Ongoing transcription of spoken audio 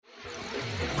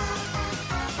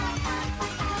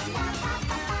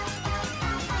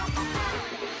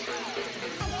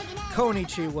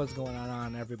Konichi, what's going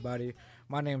on, everybody?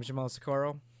 My name is Jamal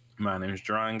Socorro, My name is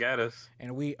John Gaddis.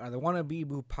 and we are the Wannabe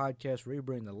Boo podcast where we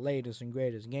bring the latest and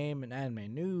greatest game and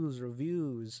anime news,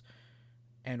 reviews,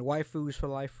 and waifus for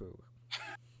lifeu.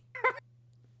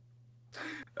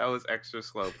 That was extra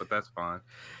slow, but that's fine.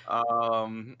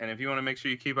 And if you want to make sure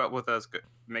you keep up with us,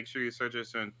 make sure you search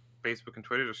us on Facebook and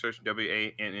Twitter. Just search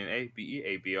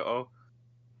WANNABEABOO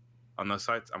on those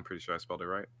sites. I'm pretty sure I spelled it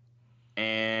right.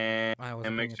 And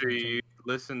make sure you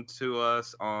listen to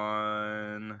us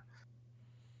on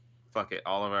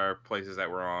all of our places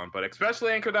that we're on, but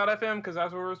especially Anchor.fm because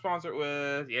that's what we're sponsored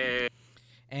with. Yay!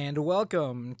 And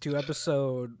welcome to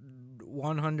episode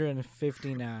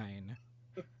 159.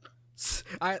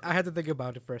 I had to think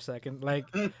about it for a second. Like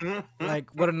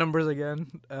what are numbers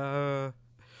again? So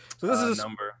this is a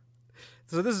number.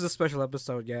 So this is a special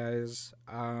episode, guys.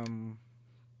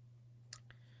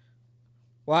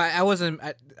 Well,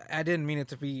 I didn't mean it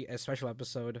to be a special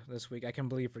episode this week. I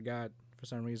completely forgot for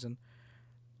some reason.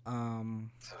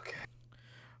 It's okay.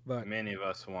 But many of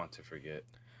us want to forget.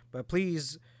 But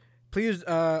please,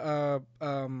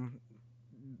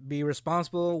 be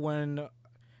responsible when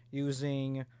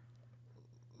using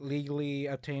legally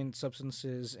obtained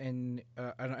substances in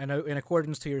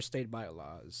accordance to your state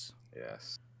bylaws.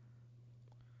 Yes.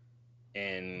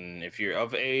 And if you're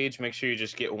of age, make sure you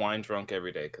just get wine drunk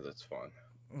every day because it's fun.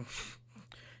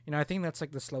 I think that's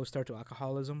like the slow start to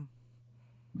alcoholism.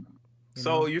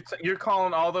 So you're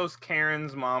calling all those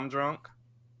Karens mom drunk?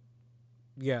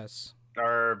 Yes.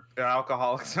 Or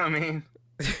alcoholics, I mean.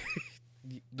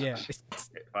 Yeah. If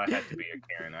I had to be a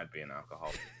Karen, I'd be an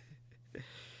alcoholic.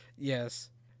 Yes.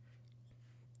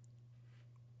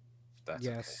 That's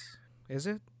yes. Okay. Is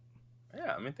it?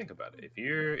 Yeah, I mean, think about it.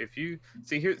 If you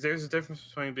see here, there's a difference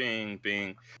between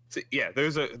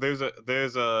there's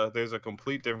a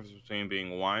complete difference between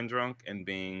being wine drunk and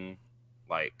being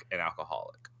like an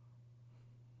alcoholic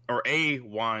or a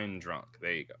wine drunk.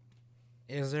 There you go.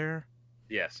 Is there?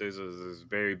 Yes, there's a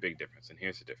very big difference, and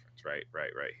here's the difference. Right.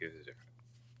 Here's the difference.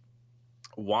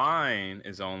 Wine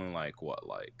is only like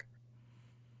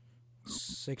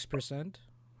 6%.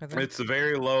 I think it's a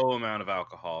very low amount of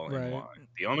alcohol in right. wine.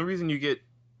 The only reason you get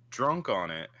drunk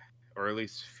on it, or at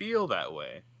least feel that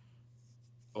way,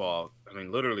 well, I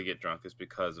mean, literally get drunk, is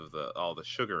because of all the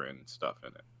sugar and stuff in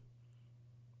it.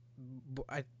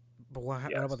 But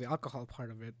what about the alcohol part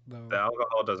of it, though? The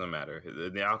alcohol doesn't matter.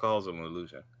 The alcohol is an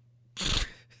illusion.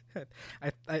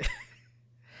 I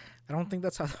don't think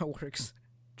that's how that works,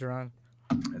 Jerron.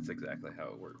 That's exactly how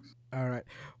it works. All right.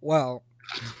 Well.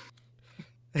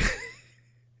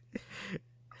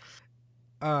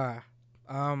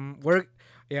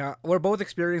 We're both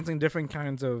experiencing different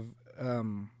kinds of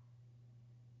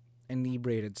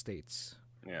inebriated states.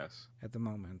 Yes. At the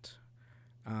moment,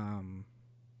 I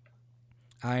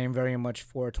am very much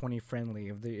 420 friendly.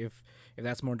 If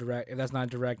that's more direct, if that's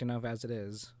not direct enough as it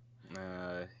is.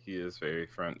 He is very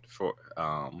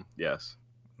yes.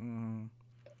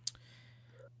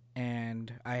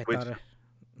 And I thought.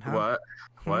 What?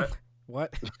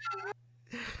 What?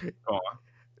 Go on.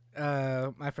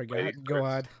 I forgot. Go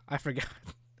on. I forgot.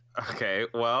 Okay,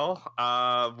 well,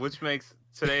 which makes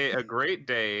today a great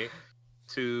day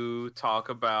to talk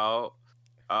about,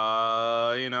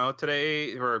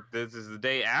 today, or this is the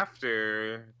day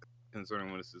after, considering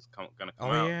when this is going to come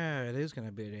out. Oh, yeah, it is going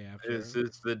to be the day after. This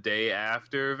is the day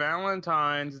after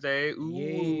Valentine's Day. Ooh.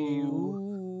 Yay.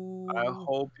 Ooh. I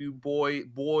hope you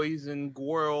boys and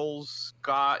girls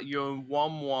got your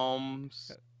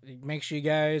wum-wums. Make sure you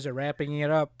guys are wrapping it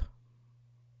up.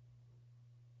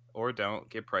 Or don't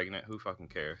get pregnant. Who fucking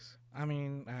cares? I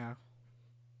mean,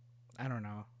 I don't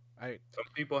know. Some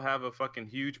people have a fucking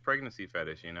huge pregnancy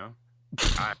fetish, I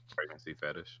have a pregnancy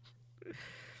fetish.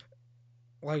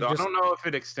 Like, so I don't know if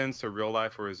it extends to real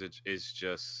life or is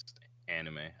just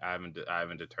anime. I haven't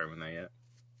determined that yet.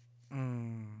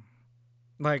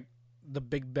 Like the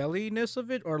big belliness of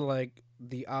it, or like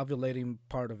the ovulating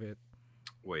part of it.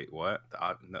 Wait, what?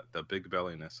 The big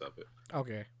belliness of it.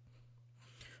 Okay.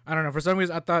 I don't know. For some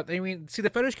reason, I thought. See,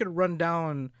 the fetish could run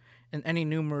down in any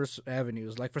numerous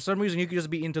avenues. Like, for some reason, you could just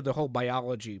be into the whole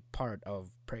biology part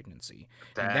of pregnancy.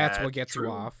 And that's what gets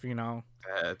you off,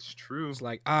 That's true. It's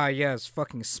like, yes,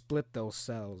 fucking split those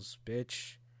cells,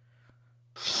 bitch.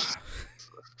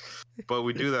 But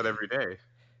we do that every day.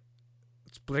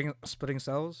 Splitting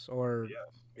cells? Or...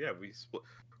 Yeah, we split.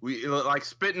 We, like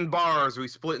spitting bars, we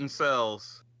split in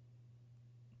cells.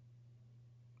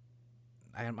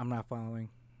 I'm not following.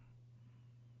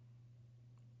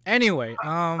 Anyway,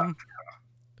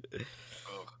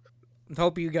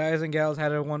 hope you guys and gals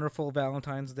had a wonderful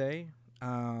Valentine's Day.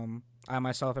 I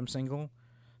myself am single,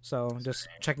 So just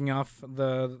checking off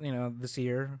the this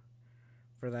year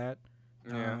for that.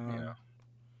 Yeah, yeah.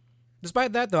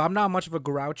 Despite that, though, I'm not much of a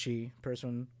grouchy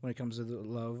person when it comes to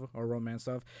love or romance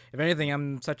stuff. If anything,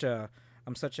 I'm such a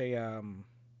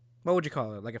what would you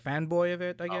call it? Like a fanboy of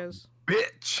it, I guess.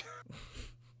 Bitch.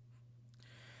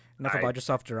 Enough about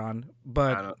yourself, Duran.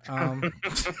 But oh.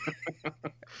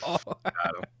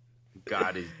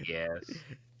 God is yes.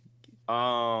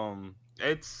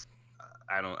 It's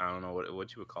I don't know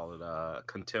what you would call it.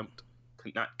 Contempt.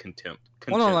 Not contempt.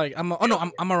 Well, no, like I'm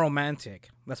a romantic.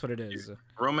 That's what it is.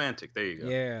 Romantic. There you go.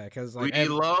 Yeah, because like we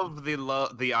love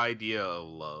the idea of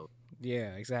love.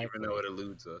 Yeah, exactly. Even though it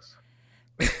eludes us.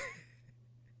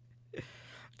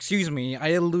 Excuse me, I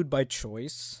elude by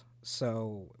choice.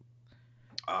 So.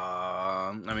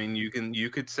 I mean, you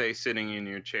could say sitting in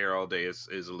your chair all day is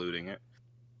eluding it.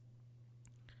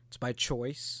 It's by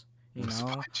choice, you know. It's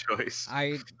by choice.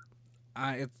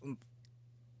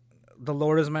 The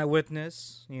Lord is my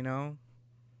witness, you know.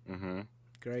 Mm-hmm.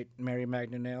 Great Mary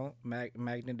Magdalene.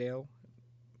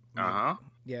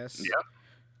 Yes. Yep.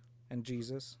 And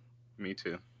Jesus. Me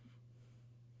too.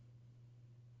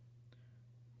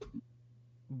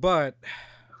 But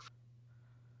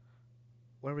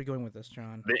where are we going with this,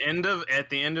 John? At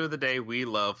the end of the day, we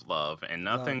love love, and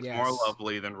nothing's more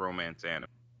lovely than romance anime.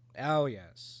 Oh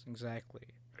yes, exactly.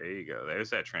 There you go.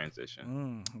 There's that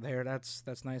transition.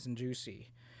 That's nice and juicy.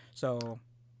 So,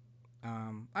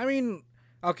 I mean,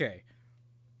 okay.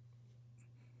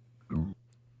 Ooh,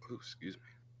 excuse me.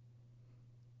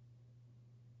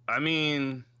 I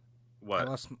mean, what?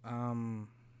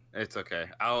 It's okay.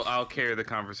 I'll carry the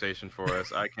conversation for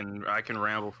us. I can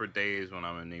ramble for days when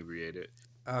I'm inebriated.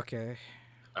 Okay.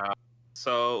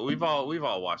 So we've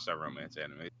all watched our romance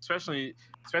anime, especially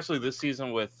this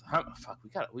season with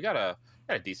we got a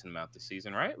decent amount this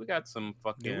season, right? We got some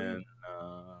fucking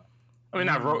I mean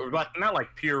not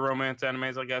like pure romance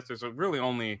animes, I guess. There's really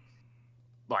only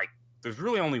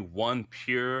one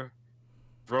pure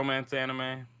romance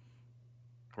anime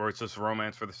where it's just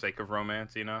romance for the sake of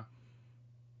romance, you know?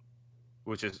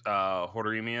 Which is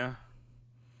Horimiya.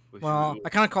 Well, I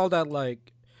kind of call that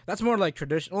like that's more like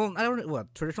traditional. I don't know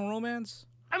what traditional romance.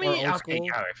 I mean, okay,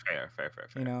 fair.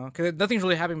 You know, because nothing's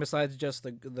really happening besides just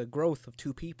the growth of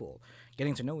two people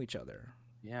getting to know each other.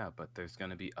 Yeah, but there's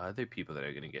gonna be other people that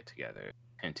are gonna get together.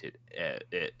 Hinted at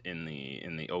it in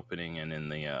the opening and in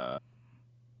the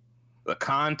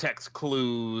context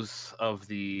clues of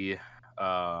the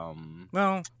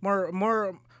well,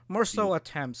 more so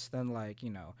attempts than like, you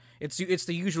know, it's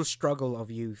the usual struggle of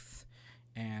youth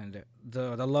and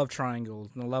the love triangles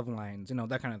and the love lines, you know,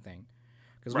 that kind of thing.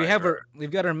 Because we've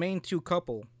got our main two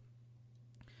couple,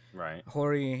 right?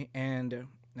 Hori and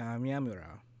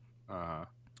Miyamura.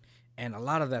 And a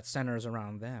lot of that centers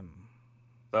around them.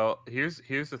 So here's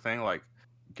the thing, like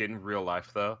getting real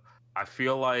life though. I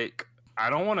feel like I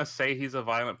don't want to say he's a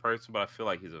violent person, but I feel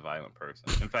like he's a violent person.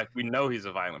 In fact, we know he's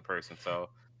a violent person, so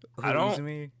I don't.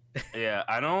 Me? Yeah,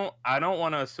 I don't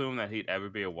want to assume that he'd ever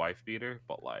be a wife beater,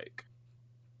 but like.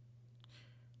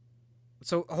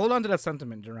 So hold on to that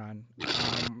sentiment, Duran.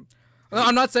 No,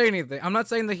 I'm not saying anything. I'm not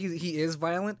saying that he is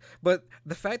violent, but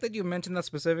the fact that you mentioned that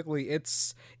specifically,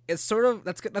 it's sort of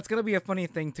that's gonna be a funny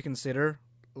thing to consider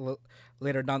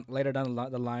later down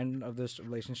the line of this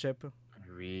relationship.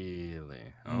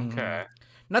 Really? Okay.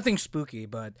 Nothing spooky,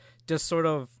 but just sort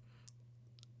of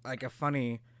like a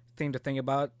funny thing to think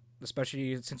about,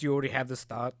 especially since you already have this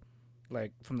thought,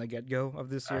 like from the get go of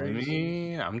this series. I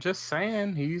mean, I'm just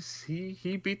saying he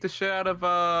beat the shit out of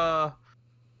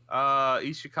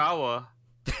Ishikawa.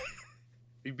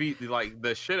 He beat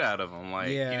the shit out of him. Like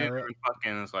he didn't even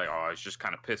fucking. It's like, oh, I was just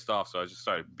kind of pissed off, so I just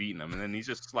started beating him, and then he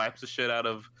just slaps the shit out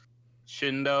of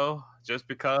Shindo just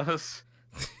because.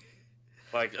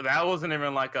 Like that wasn't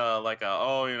even like a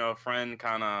oh, you know, friend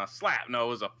kind of slap. No, it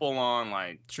was a full on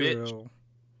like bitch.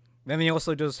 Then he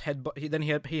also just he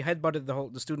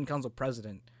headbutted the student council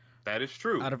president. That is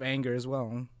true. Out of anger as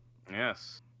well.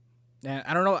 Yes. And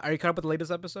I don't know. Are you caught up with the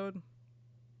latest episode?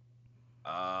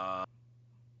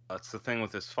 That's the thing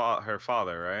with her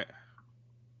father, right?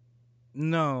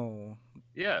 No.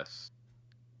 Yes.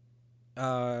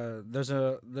 There's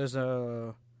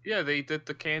a. Yeah, they did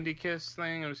the candy kiss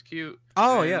thing. It was cute.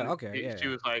 Oh, yeah, okay. She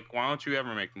was like, why don't you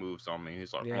ever make moves on me?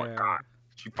 He's like, oh my God,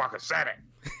 she fucking said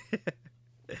it.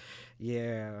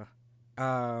 Yeah.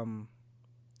 What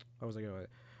was I going with?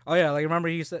 Oh, yeah, like, remember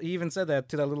he even said that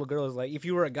to that little girl. Is like, if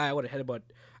you were a guy, I would have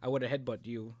headbutt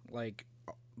you, like,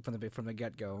 from the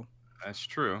get-go. That's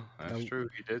true. That's true.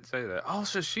 He did say that. Oh,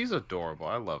 so she's adorable.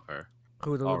 I love her.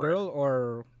 Who, the little girl,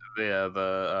 or... Yeah,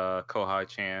 the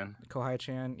Kohai-chan.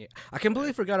 Kohai-chan. Yeah. I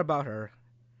completely forgot about her.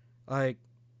 Like,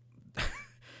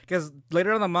 because later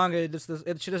on in the manga,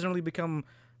 she doesn't really become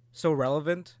so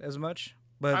relevant as much.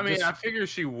 But I mean, I figure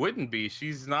she wouldn't be.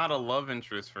 She's not a love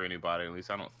interest for anybody. At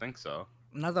least I don't think so.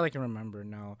 not that I can remember,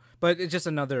 no. But it's just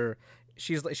another.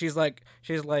 She's like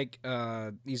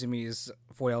Izumi's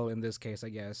foil in this case, I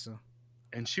guess.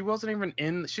 And she wasn't even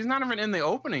in. She's not even in the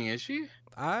opening, is she?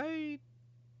 I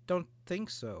don't think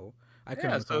so. I Yeah,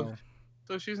 couldn't recall.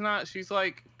 so she's not. She's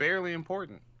like barely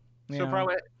important. She'll Yeah.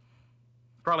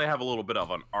 probably have a little bit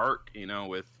of an arc,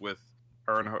 with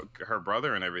her and her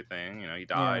brother and everything. He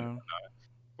died. Yeah,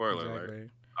 Spoiler alert. exactly.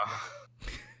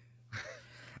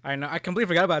 I know. I completely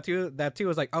forgot about that too. I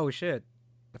was like, oh shit,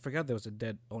 I forgot there was a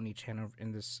dead Oni-chan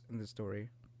in this story.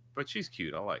 But she's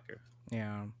cute. I like her.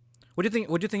 Yeah. What do you think?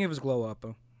 What do you think of his glow up?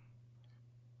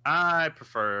 I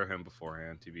prefer him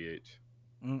beforehand, tbh.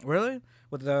 Really?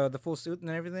 With the full suit and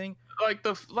everything?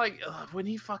 When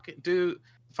he fucking dude.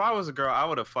 If I was a girl, I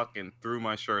would have fucking threw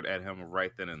my shirt at him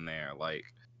right then and there. Like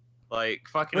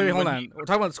fucking. Wait, hold on. We're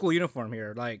talking about the school uniform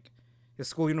here. Like his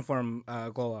school uniform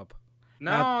glow up.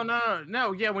 No.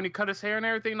 Yeah, when he cut his hair and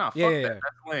everything. No, fuck that.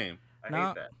 That's lame. I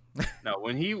hate that. No,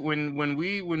 when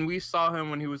we saw him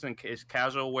when he was in his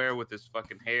casual wear with his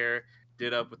fucking hair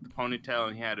did up with the ponytail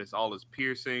and he had all his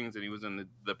piercings and he was in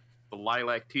the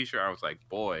lilac t-shirt, I was like,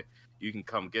 boy, you can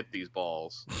come get these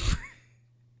balls.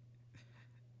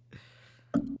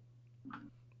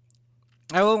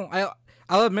 I'll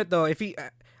admit though,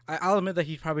 I'll admit that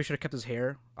he probably should have kept his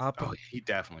hair up. Oh, he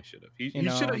definitely should have.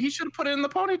 He should have put it in the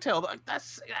ponytail. Like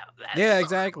that's yeah,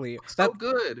 exactly. So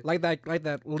good. Like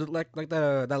that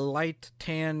light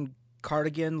tan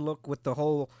cardigan look with the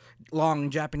whole long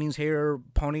Japanese hair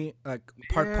pony, like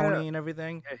part pony and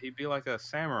everything. Yeah, he'd be like a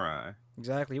samurai.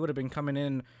 Exactly. He would have been coming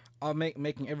in,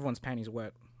 making everyone's panties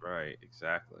wet. Right.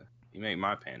 Exactly. He made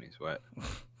my panties wet.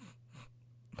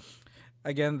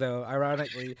 Again, though,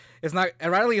 ironically, it's not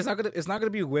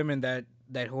gonna be women that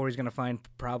Hori's gonna find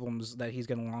problems that he's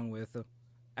getting along with,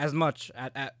 as much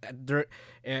during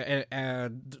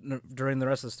the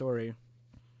rest of the story.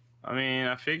 I mean,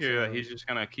 I figure that he's just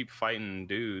gonna keep fighting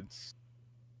dudes.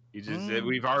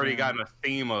 We've already gotten a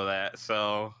theme of that,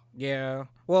 so yeah.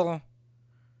 Well,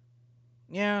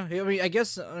 yeah. I mean, I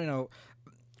guess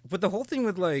but the whole thing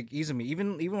with like Izumi,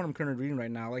 even what I'm currently reading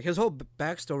right now, like his whole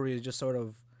backstory is just sort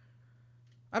of.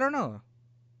 I don't know.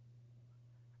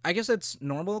 I guess it's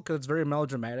normal because it's very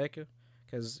melodramatic.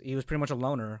 Because he was pretty much a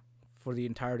loner for the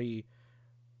entirety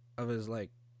of his like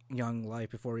young life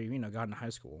before he got into high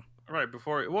school. Right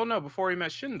before he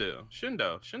met Shindo.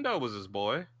 Shindo was his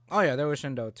boy. Oh yeah, there was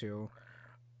Shindo too.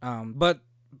 But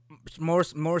more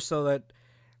so that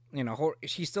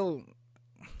he still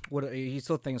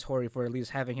thanks Hori for at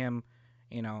least having him,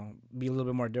 be a little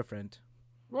bit more different.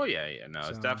 Well, yeah, no, so.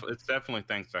 It's definitely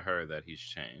thanks to her that he's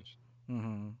changed.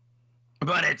 Mm-hmm.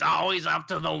 But it's always up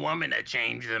to the woman to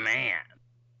change the man.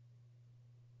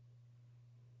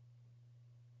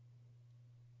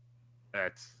 I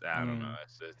don't know.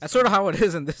 That's sort of how it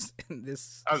is in this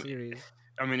series.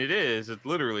 I mean, it is. It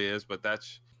literally is. But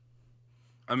that's.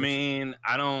 I mean,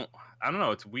 I don't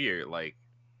know. It's weird. Like,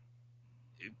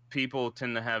 people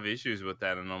tend to have issues with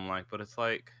that, and I'm like, but it's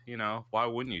like, why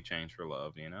wouldn't you change for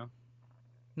love?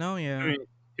 No, yeah. I mean,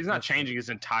 he's not changing his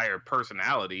entire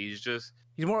personality. He's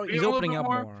opening up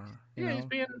more. Yeah,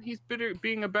 he's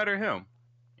being a better him.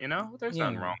 There's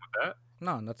nothing wrong with that.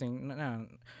 No,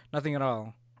 nothing at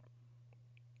all.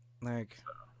 Like,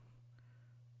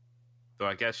 so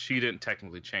I guess she didn't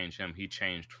technically change him. He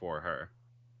changed for her.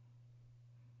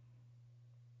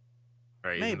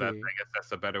 Right? Maybe. I guess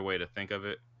that's a better way to think of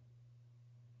it.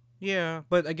 Yeah,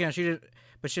 but again, she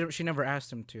never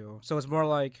asked him to. So it's more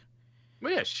like.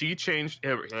 Well, yeah, she changed.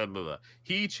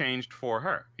 He changed for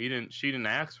her. She didn't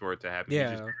ask for it to happen. Yeah.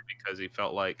 He just did it because he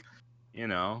felt like,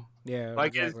 Yeah.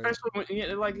 Like exactly. especially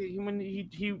when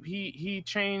he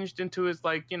changed into his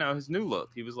his new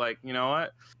look. He was like, you know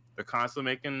what? They're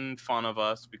constantly making fun of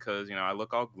us because I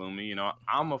look all gloomy. I'm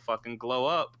gonna fucking glow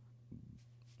up,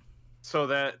 so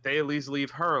that they at least leave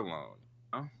her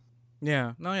alone.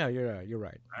 Yeah. No. Yeah. You're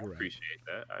right. I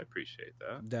appreciate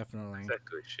that. Definitely. That's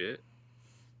good shit.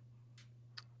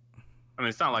 I mean,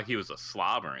 it's not like he was a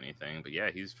slob or anything, but yeah,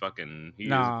 he's fucking.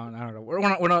 No. We're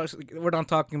not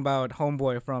talking about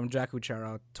homeboy from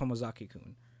Jakuchara,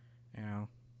 Tomozaki-kun.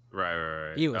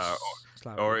 Right. He was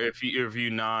or if you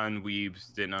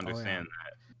non-weebs didn't understand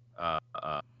that,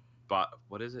 but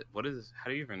what is it? What is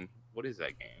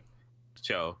that game?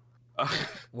 Show.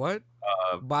 What?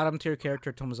 Bottom tier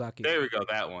character Tomozaki. There we go.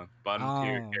 That one. Bottom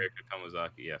tier character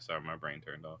Tomozaki. Yeah. Sorry, my brain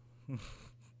turned off. Yeah.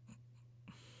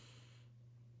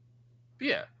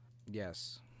 Yeah.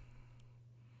 Yes.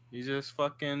 You just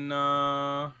fucking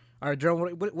All right,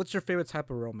 Jerome, what's your favorite type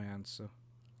of romance?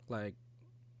 Like,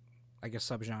 I guess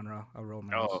subgenre of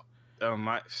romance.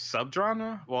 my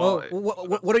subgenre. Well,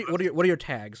 Well, what are your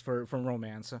tags for from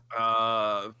romance?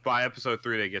 by episode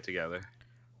 3 they get together.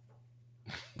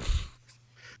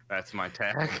 That's my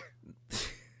tag.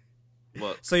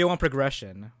 Look, So you want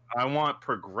progression? I want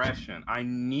progression. I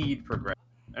need progression.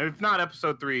 And if not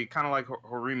episode 3, kind of like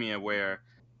Horimiya, where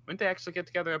when they actually get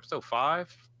together, episode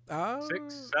 5,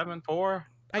 6, 7, 4.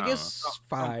 I guess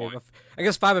 5. I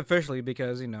guess 5 officially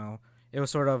because it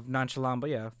was sort of nonchalant, but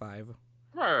yeah, 5.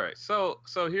 Right. So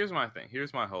here's my thing.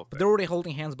 Here's my whole thing. But they're already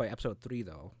holding hands by episode 3,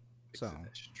 though. So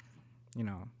That's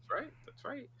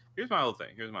right. Here's my whole thing.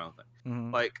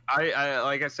 Mm-hmm. Like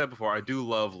like I said before, I do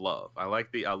love love. I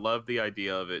love the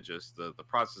idea of it, just the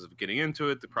process of getting into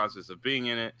it, the process of being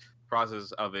in it,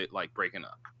 process of it like breaking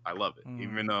up. I love it,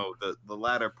 even though the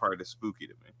latter part is spooky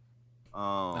to me.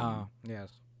 Yes.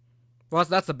 Well,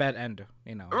 that's a bad end,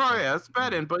 Oh yeah, it's a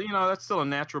bad end, but that's still a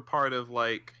natural part of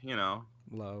like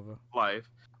love life.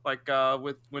 Like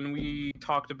with when we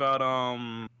talked about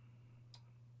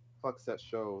fuck's that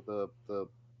show, the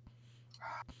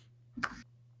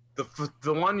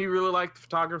one you really liked, the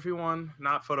photography one,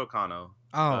 not Photokano.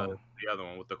 Oh, the other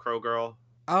one with the crow girl.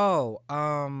 Oh,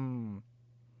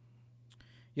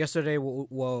 yesterday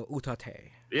utate.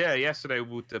 Yeah, yesterday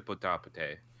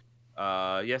utate.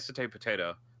 Yesterday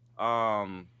potato.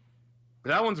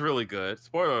 That one's really good.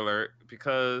 Spoiler alert,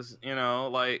 because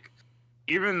like,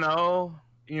 even though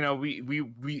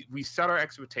we set our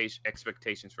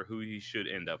expectations for who he should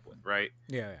end up with, right?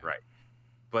 Yeah. Right.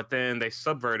 But then they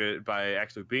subverted it by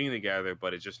actually being together,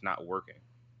 but it's just not working.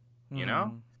 You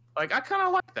know? Like, I kind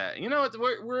of like that. It's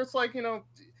where it's like, you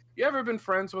ever been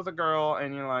friends with a girl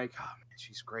and you're like, oh man,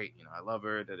 she's great. I love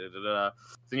her. Da, da, da, da.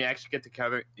 Then you actually get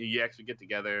together.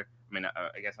 I mean,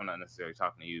 I guess I'm not necessarily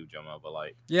talking to you, Jomo, but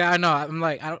like. Yeah, I know. I'm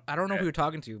like, I don't know who you're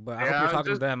talking to, but I hope you're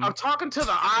talking to them. I'm talking to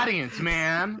the audience,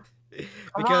 man.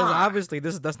 Because obviously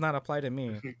this does not apply to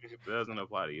me. It doesn't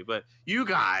apply to you, but you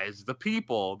guys, the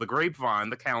people, the grapevine,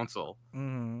 the council,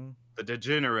 the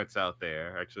degenerates out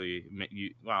there, actually,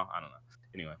 well, I don't know.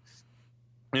 Anyway,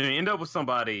 and you end up with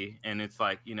somebody, and it's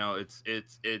like,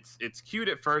 it's cute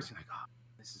at first. You're like, oh,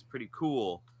 this is pretty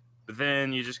cool, but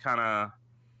then it just kind of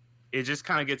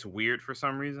gets weird for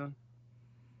some reason,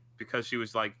 because she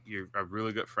was like a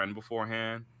really good friend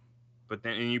beforehand. But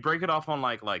then, and you break it off on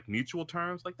like mutual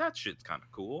terms, like that shit's kind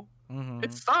of cool.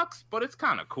 It sucks, but it's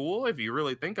kind of cool if you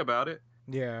really think about it.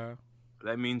 Yeah,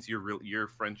 that means your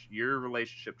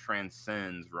relationship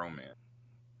transcends romance,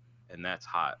 and that's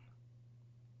hot.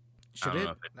 Should I don't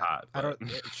know if it's hot. I don't.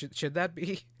 Should that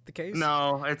be the case?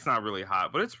 No, it's not really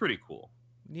hot, but it's pretty cool.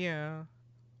 Yeah,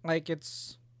 like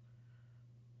it's.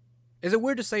 Is it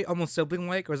weird to say almost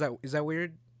sibling-like, or is that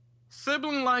weird?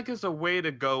 Sibling-like is a way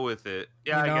to go with it.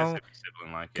 Yeah, I guess it'd be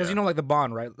sibling-like. Because like the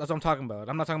bond, right? That's what I'm talking about.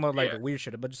 I'm not talking about like the weird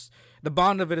shit, but just the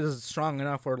bond of it is strong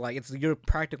enough where like you're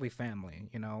practically family,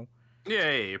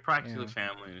 Yeah, you're practically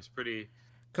family, and it's pretty.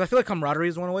 Because I feel like camaraderie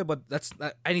is one way, but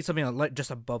I need something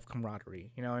just above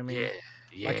camaraderie. You know what I mean?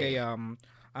 Yeah. Like a I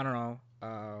don't know,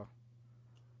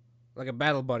 like a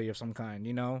battle buddy of some kind.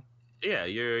 Yeah,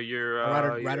 you're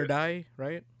ride or die,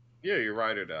 right? Yeah, you're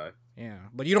ride or die. Yeah,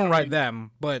 but you don't ride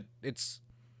them, but it's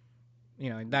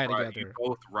die together. You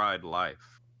both ride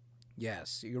life.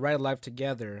 Yes, you ride life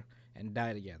together and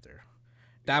die together.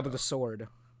 Die with a sword.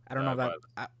 I don't know that.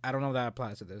 I don't know if that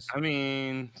applies to this. I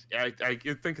mean, I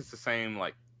think it's the same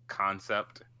like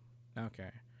concept.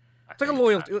 Okay, it's like a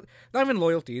loyalty. Not even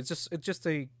loyalty. It's just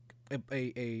an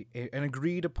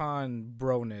agreed upon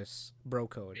bro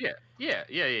code. Yeah.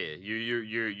 Your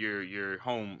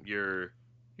home girl.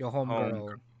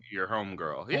 Your home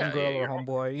girl. Yeah, girl or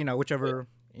homeboy. Whichever.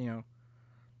 Yeah,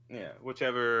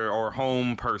 whichever, or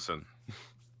home person.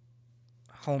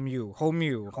 Home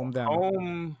them.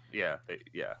 Home. Yeah.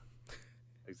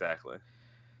 Exactly.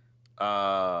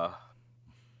 I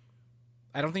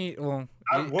don't think. Well,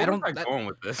 where am I going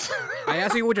with this? I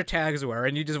asked you what your tags were,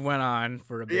 and you just went on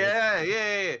for a bit.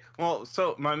 Yeah. Well,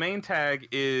 so my main tag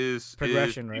is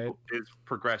progression, right? Is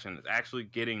progression. It's actually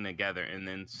getting together and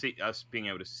then us being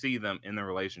able to see them in the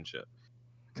relationship.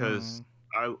 Because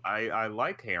I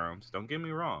like harems. Don't get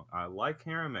me wrong. I like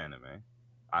harem anime.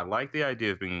 I like the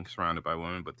idea of being surrounded by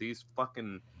women, but these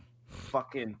fucking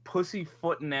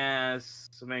pussyfooting ass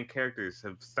main characters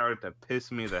have started to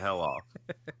piss me the hell off.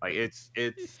 Like it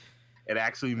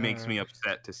actually makes me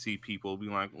upset to see people be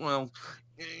like, well,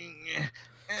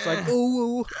 It's like,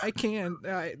 ooh, I can't.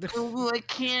 Oh, I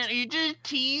can't. You're just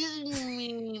teasing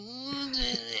me.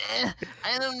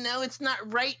 I don't know. It's not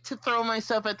right to throw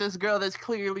myself at this girl that's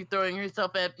clearly throwing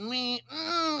herself at me.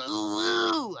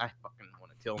 I fucking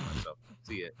want to kill myself when I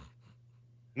see it.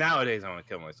 Nowadays, I want to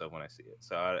kill myself when I see it.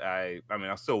 So I mean,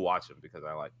 I'll still watch them because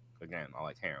I like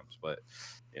harems, but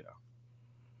you know,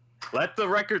 let the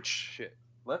record show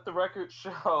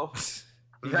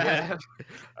that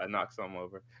I knocked some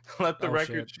over. Let the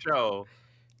record show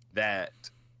that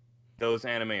those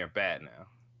anime are bad now.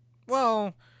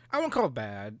 Well, I won't call it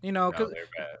bad, you know, because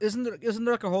isn't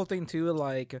there like a whole thing too,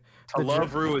 like to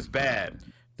love Rue is bad.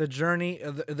 The journey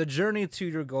to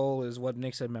your goal is what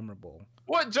makes it memorable.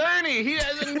 What journey? He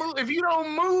doesn't move. If you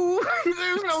don't move,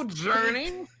 there's no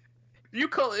journey.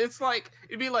 It's like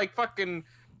it'd be like fucking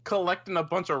collecting a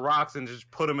bunch of rocks and just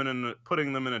putting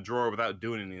them in a drawer without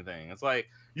doing anything. It's like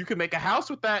you could make a house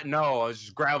with that. No, I was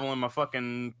just gravel in my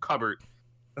fucking cupboard.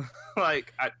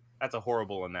 Like that's a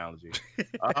horrible analogy.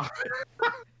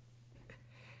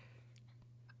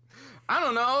 I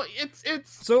don't know.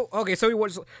 It's so okay.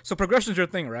 So progression's your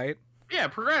thing, right? Yeah,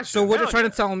 progression. So what you're trying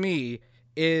to tell me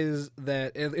is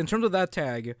that in terms of that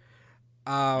tag,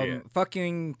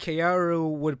 fucking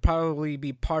Kaoru would probably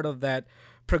be part of that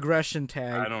progression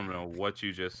tag. I don't know what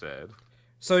you just said.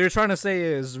 So you're trying to say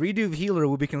is Redo Healer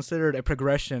would be considered a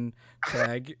progression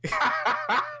tag. Just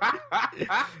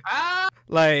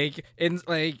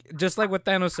like what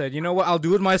Thanos said, you know what? I'll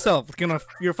do it myself.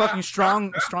 You're fucking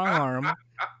strong arm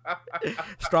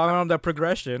that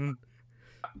progression.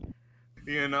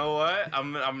 You know what?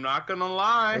 I'm not gonna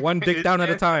lie. One dick down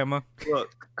at a time.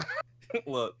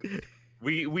 Look.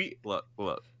 We look.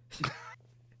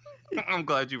 I'm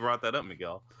glad you brought that up,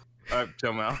 Miguel.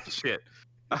 Jamal. Shit.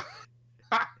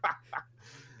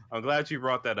 I'm glad you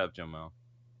brought that up, Jamal,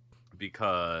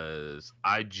 because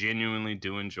I genuinely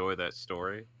do enjoy that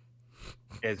story.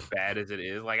 As bad as it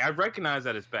is, like I recognize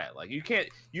that it's bad. Like you can't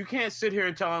sit here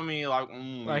and tell me like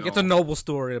it's a noble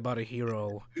story about a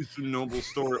hero. It's a noble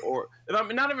story, or I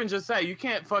mean, not even just that. You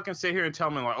can't fucking sit here and tell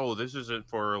me like, oh, this isn't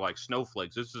for like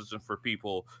snowflakes. This isn't for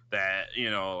people that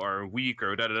are weak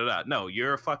or da da da. No,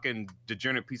 you're a fucking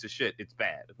degenerate piece of shit. It's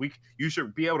bad. You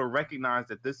should be able to recognize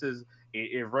that this is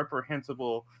a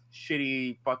reprehensible,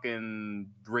 shitty fucking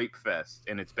rape fest,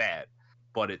 and it's bad,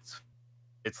 but it's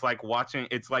like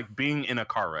being in a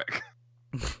car wreck,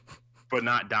 but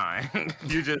not dying.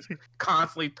 You're just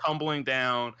constantly tumbling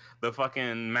down the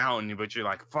fucking mountain, but you're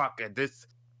like, fuck it.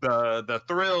 The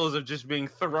thrills of just being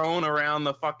thrown around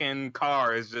the fucking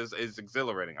car is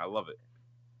exhilarating. I love it.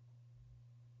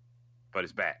 But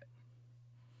it's bad.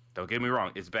 Don't get me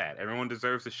wrong. It's bad. Everyone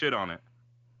deserves to shit on it.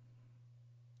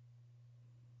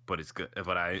 But it's good.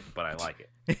 But I like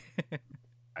it.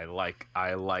 I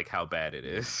like how bad it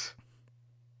is.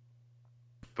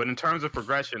 But in terms of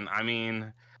progression, I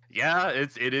mean, yeah,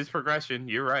 it is progression.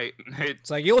 You're right.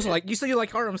 It's like you said you like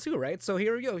harems too, right? So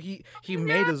here we go. He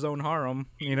made his own harem.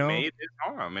 He made his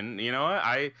harem, and you know what?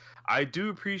 I do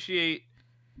appreciate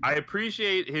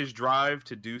his drive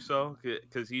to do so,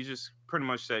 because he just pretty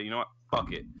much said, you know what?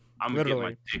 Fuck it. I'm gonna get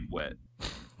my dick wet.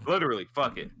 Literally,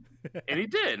 fuck it. And he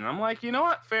did, and I'm like, you know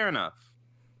what? Fair enough.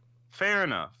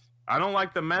 I don't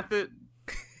like the method,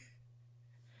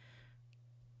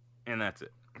 and that's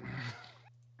it.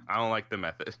 I don't like the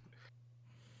method.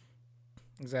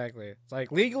 Exactly. It's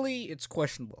like legally, it's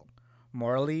questionable.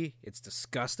 Morally, it's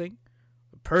disgusting.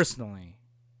 But personally,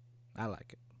 I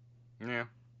like it. Yeah.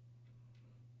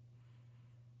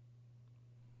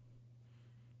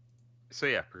 So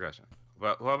yeah, progression.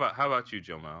 But how about you,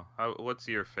 Jomo? What's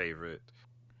your favorite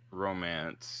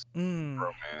romance?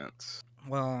 Romance.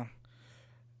 Well,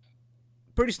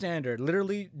 pretty standard.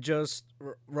 Literally, just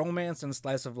romance and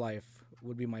slice of life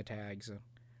would be my tags,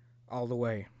 all the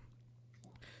way.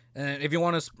 And if you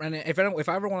want to, and if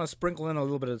I ever want to sprinkle in a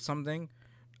little bit of something,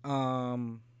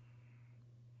 I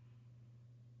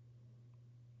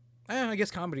guess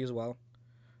comedy as well,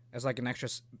 as like an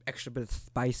extra bit of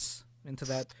spice into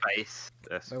that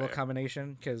little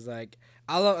combination. Because like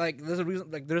I love, like there's a reason,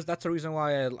 like that's the reason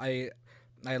why I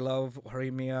love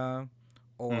Horimiya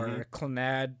or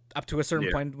Clannad up to a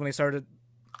certain point when they started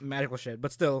magical shit,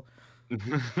 but still.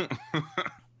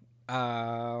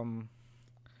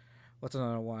 What's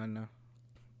another one?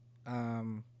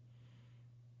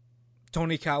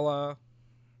 Tonikawa.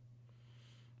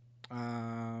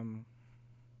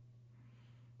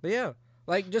 But yeah,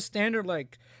 like just standard,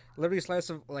 like literally slice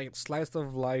of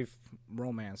life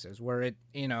romances where it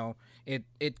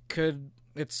could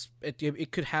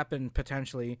happen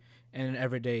potentially in an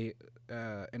everyday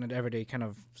kind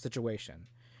of situation.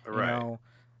 Right. You know?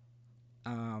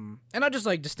 And not just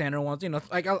like the standard ones. You know,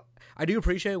 like I do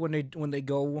appreciate when they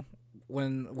go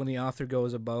when the author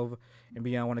goes above and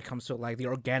beyond when it comes to like the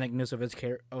organicness of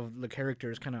of the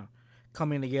characters kind of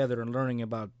coming together and learning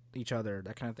about each other,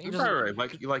 that kind of thing. Right, right.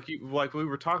 Like we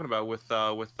were talking about with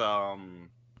what's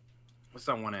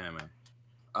that one anime?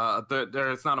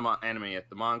 It's not a anime yet.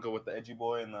 The manga with the edgy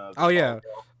boy and the oh yeah,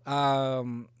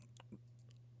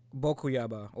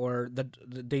 Bokuyaba, or the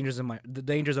dangers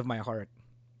of my heart.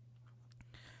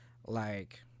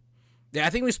 Like, yeah, I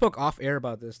think we spoke off air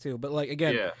about this too. But like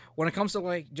again, when it comes to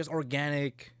like just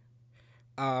organic,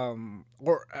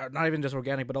 or not even just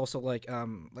organic, but also like there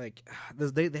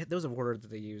was a word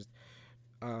that they used,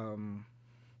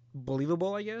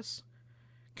 believable, I guess,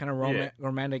 kind of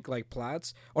romantic like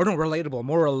plots, or no,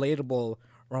 more relatable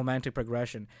romantic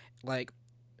progression, like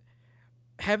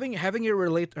having it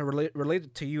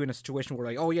related to you in a situation where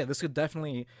like, oh yeah, this could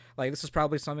definitely, like, this is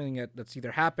probably something that's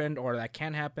either happened or that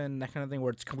can happen, that kind of thing,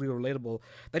 where it's completely relatable.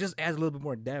 That just adds a little bit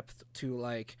more depth to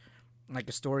like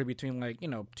a story between like, you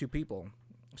know, two people,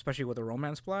 especially with a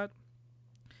romance plot.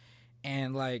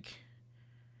 And like,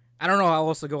 I don't know how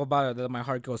else to go about it that my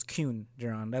heart goes Kyun,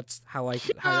 Jaron. That's how I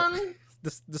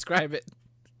describe it.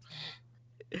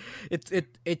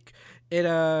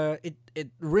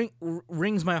 It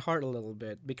rings my heart a little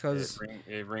bit because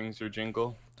it rings your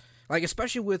jingle, like,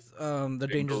 especially with the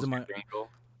dangers of my jingle.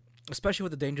 Especially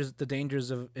with the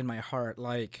dangers of in my heart.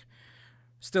 Like,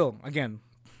 still, again,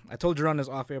 I told Jaron this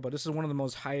off air, but this is one of the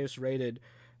most highest rated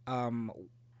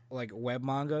like web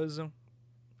mangas,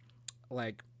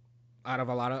 like out of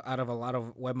a lot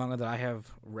of web manga that I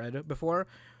have read before,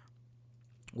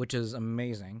 which is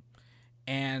amazing.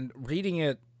 And reading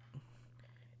it,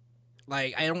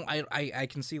 like, I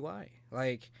can see why.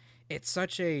 Like, it's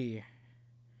such a,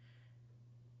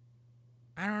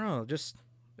 I don't know, just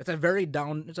it's a very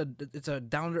down to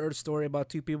earth story about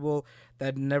two people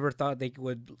that never thought they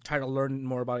would try to learn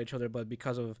more about each other, but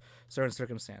because of certain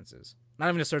circumstances, not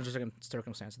even a certain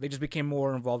circumstances, they just became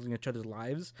more involved in each other's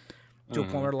lives to a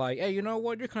point where, like, hey, you know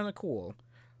what, you're kind of cool.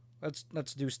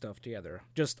 Let's do stuff together.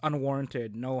 Just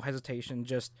unwarranted, no hesitation,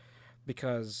 just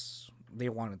because they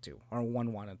wanted to, or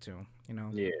one wanted to, you know.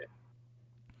 Yeah.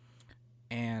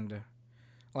 And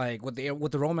like with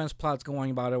the romance plots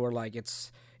going about it, where like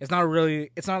it's not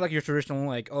like your traditional,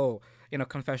 like, oh, you know,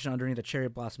 confession underneath a cherry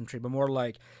blossom tree, but more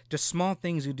like just small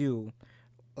things you do,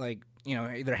 like, you know,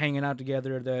 either hanging out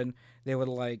together, then they would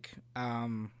like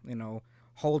you know,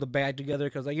 hold a bag together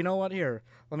because, like, you know what, here,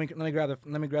 let me grab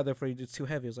that for you, it's too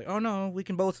heavy. It's like, oh no, we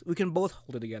can both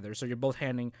hold it together. So you're both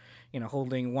holding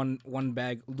one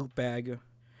bag, loop bag,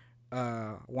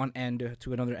 one end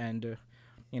to another end,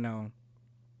 you know,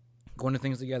 going to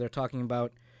things together, talking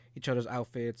about each other's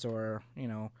outfits, or, you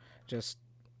know, just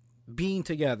being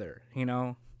together, you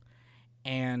know.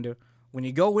 And when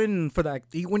you go in for that,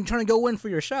 when you're trying to go in for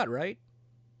your shot, right?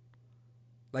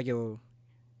 Like, you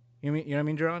know what I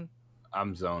mean, Jaron?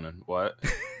 I'm zoning. What?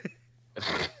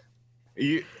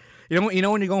 you know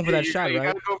when you're going for that shot, right? You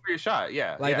gotta go for your shot.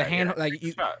 Yeah. Like, the hand, like,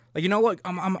 you know what?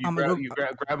 You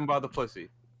grab him by the pussy.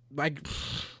 Like,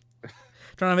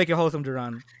 trying to make it wholesome,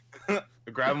 Jaron.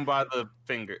 Grab him by the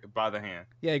finger, by the hand.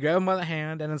 Yeah, you grab him by the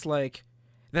hand, and it's like,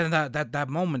 then that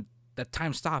moment, that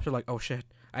time stops. You're like, oh shit,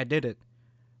 I did it.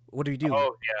 What do we do?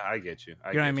 Oh yeah, I get you.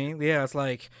 You know what I mean? Yeah, it's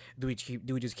like, do we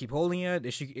just keep holding it?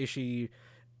 Is she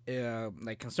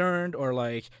like concerned, or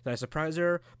like, did I surprise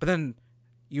her? But then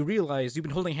you realize you've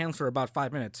been holding hands for about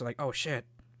 5 minutes. So like, oh shit,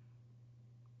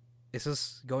 is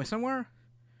this going somewhere?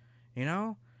 You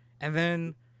know? And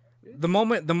then the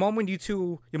moment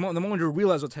you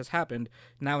realize what has happened,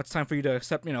 now it's time for you to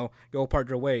accept, you know, go apart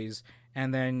your ways.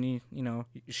 And then you know,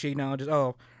 she now just,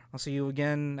 oh, I'll see you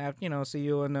again after, you know, see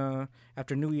you in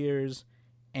after New Year's,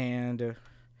 and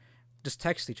just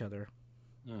text each other.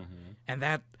 And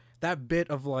that bit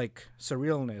of like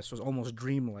surrealness was almost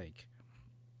dreamlike.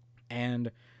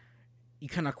 And you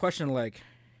kind of question, like,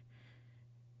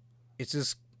 is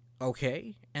this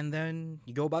okay? And then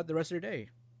you go about the rest of your day,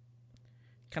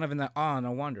 kind of in that awe and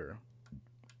a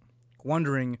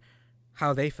wondering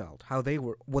how they felt,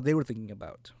 what they were thinking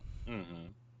about.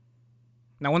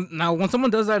 Now when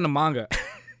someone does that in a manga,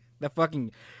 that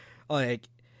fucking, like,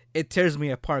 it tears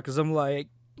me apart, because I'm like,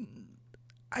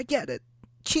 I get it,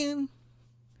 chin.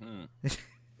 You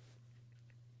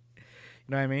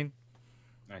know what I mean?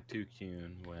 I do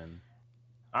Kyun when,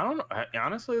 I don't know.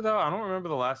 Honestly though, I don't remember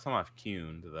the last time I've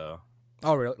Kyuned though.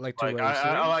 Oh really? Like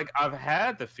I've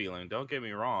had the feeling. Don't get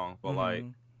me wrong, but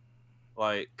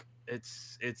like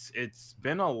it's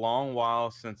been a long while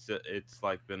since it's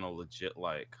like been a legit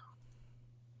like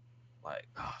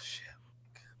oh shit,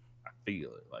 I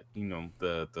feel it, like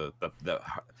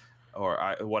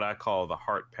what I call the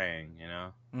heart pang, you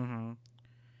know. Mm-hmm.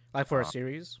 Like for a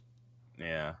series.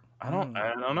 Yeah, I don't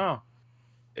know.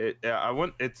 I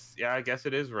wouldn't. It's yeah. I guess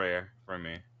it is rare for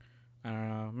me. I don't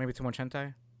know. Maybe too much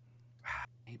hentai.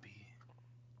 Maybe.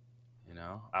 You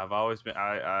know, I've always been.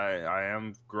 I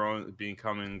am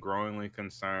becoming growingly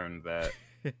concerned that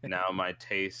now my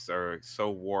tastes are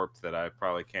so warped that I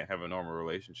probably can't have a normal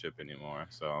relationship anymore.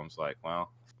 So I'm just like,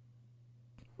 well,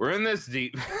 we're in this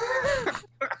deep.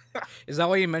 Is that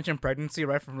why you mentioned pregnancy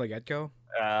right from the get go?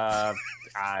 I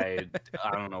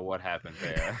don't know what happened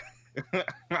there.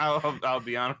 I'll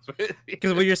be honest with you.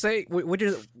 Because what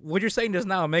you're saying just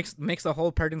now makes the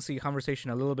whole pregnancy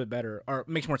conversation a little bit better, or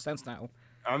makes more sense now.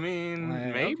 I mean,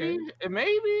 okay. maybe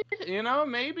maybe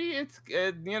it's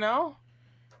you know.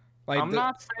 Like I'm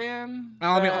not saying.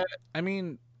 I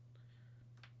mean,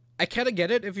 I kind of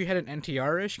get it if you had an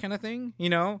NTR-ish kind of thing, you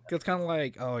know. It's kind of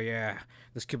like, oh yeah,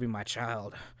 this could be my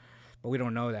child, but we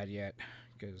don't know that yet,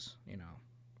 because you know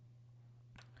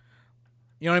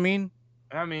what I mean.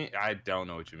 I mean, I don't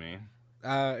know what you mean.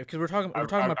 Because we're talking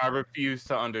about. I refuse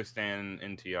to understand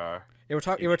NTR. Yeah,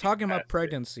 we're talking about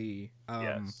pregnancy.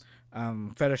 Yes.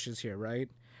 Fetishes here, right?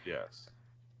 Yes.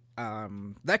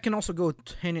 That can also go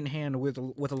hand in hand with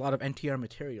a lot of NTR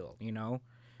material, you know,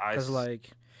 because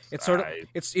like it's sort of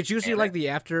it's usually like the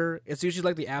after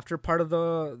part of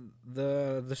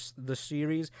the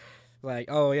series. Like,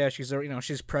 oh yeah,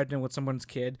 she's pregnant with someone's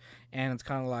kid, and it's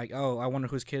kind of like, oh, I wonder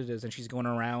whose kid it is, and she's going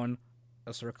around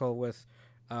a circle with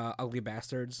ugly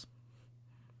bastards.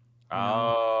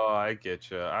 Oh, I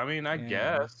get you. I mean, I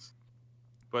guess,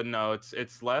 but no,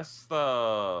 it's less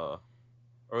or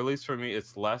at least for me,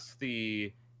 it's less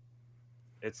the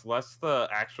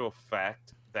actual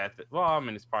fact that well, I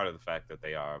mean, it's part of the fact that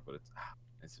they are, but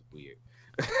it's weird.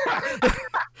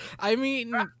 I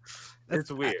mean,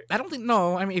 it's weird. I don't think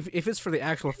no. I mean, if it's for the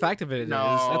actual fact of it,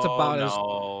 that's about as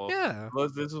yeah.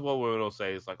 This is what women will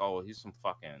say. It's like, oh, he's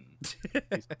fucking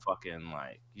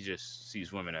like he just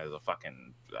sees women as a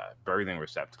fucking birthing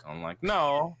receptacle. I'm like,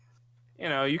 no, you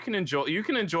know, you can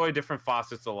enjoy different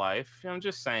facets of life. You know, I'm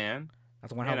just saying.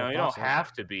 That's one you know, you don't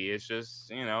have to be. It's just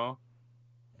if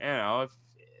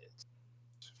it's,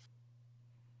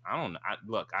 I don't know.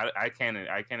 I can't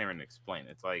even explain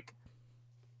it. It's like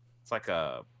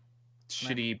a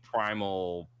shitty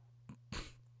primal.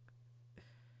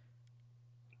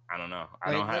 I don't know.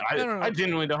 I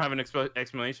genuinely don't have an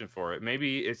explanation for it.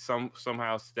 Maybe it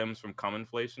somehow stems from cum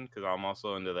inflation because I'm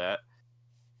also into that.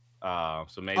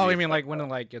 So maybe. Oh, you mean like when it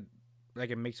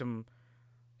makes them,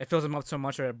 it fills them up so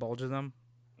much that it bulges them.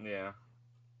 Yeah.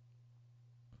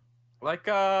 Like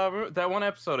that one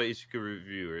episode of Ichiku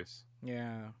Reviewers.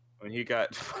 Yeah. When he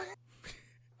got.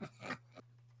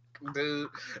 Dude,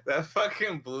 that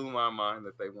fucking blew my mind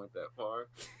that they went that far.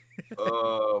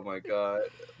 Oh my god.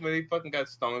 When he fucking got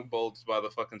stomach bulged by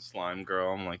the fucking slime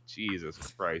girl, I'm like, Jesus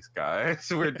Christ, guys.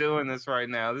 We're doing this right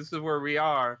now. This is where we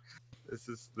are. This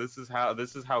is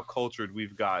how cultured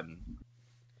we've gotten.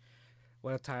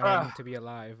 What a time to be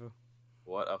alive.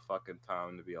 What a fucking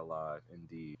time to be alive,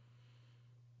 indeed.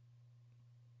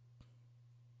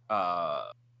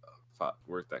 Fuck,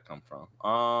 where'd that come from?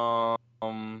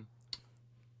 I'm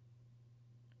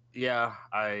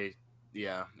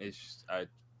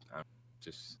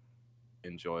just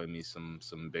enjoy me some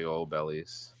big old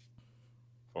bellies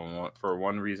for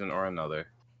one reason or another.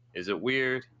 Is it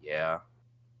weird? Yeah.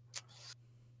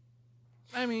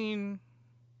 I mean,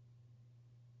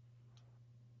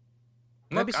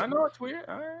 look, I know it's weird.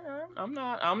 I'm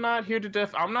not here to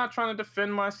I'm not trying to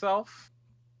defend myself.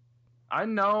 I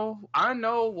know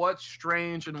what's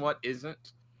strange and what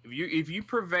isn't. If you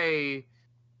purvey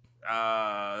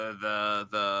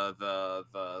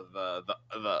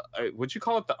would you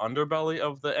call it the underbelly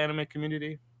of the anime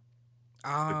community?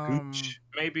 The gooch,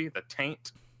 maybe the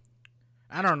taint.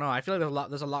 I don't know. I feel like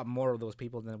there's a lot more of those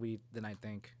people than I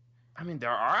think. I mean,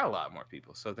 there are a lot more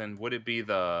people. So then, would it be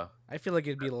the? I feel like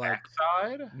it'd be like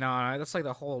side. No, that's like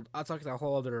the whole. That's like the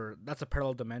whole other. That's a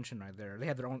parallel dimension right there. They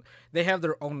have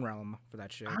their own realm for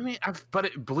that shit. I mean, but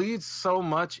it bleeds so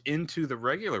much into the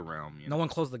regular realm. No one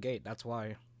closed the gate. That's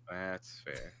why. That's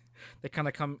fair. They kind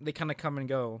of come and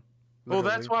go. Literally.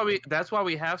 Well, that's why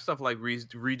we have stuff like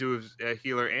redo of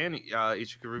Healer and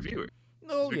Ichiku Reviewer.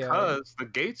 Because the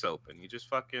gate's open. You just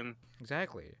fucking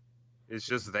exactly. It's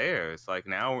just there. It's like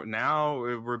now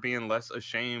we're being less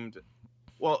ashamed.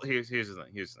 Well, here's the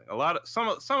thing. A lot of some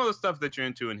of the stuff that you're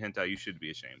into in hentai, you should be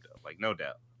ashamed of. Like, no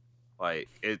doubt. Like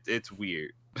it's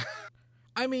weird.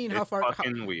 I mean,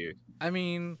 fucking weird. I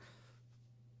mean,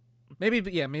 maybe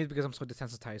because I'm so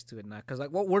desensitized to it now. Because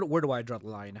like, where do I draw the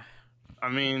line? I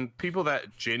mean, people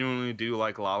that genuinely do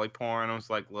like lolly porn, I was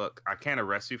like, look, I can't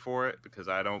arrest you for it because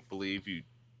I don't believe you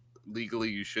legally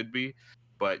you should be,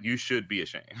 but you should be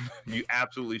ashamed. You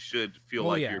absolutely should feel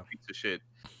Well, like yeah. you're a piece of shit,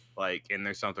 like, and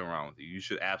there's something wrong with you. You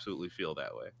should absolutely feel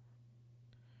that way.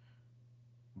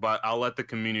 But I'll let the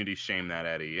community shame that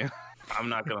out of you. I'm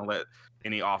not gonna let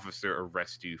any officer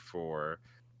arrest you for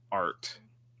art.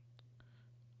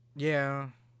 Yeah,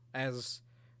 as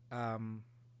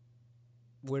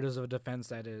weird as a defense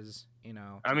that is, you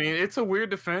know. I mean, it's a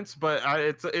weird defense, but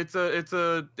it's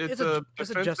a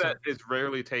defense that is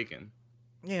rarely taken.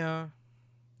 Yeah,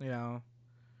 you know.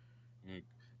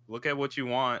 Look at what you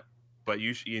want, but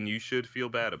you should feel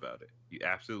bad about it. You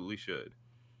absolutely should.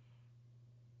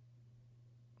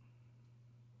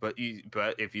 But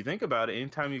if you think about it,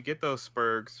 anytime you get those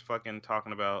spurgs fucking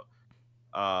talking about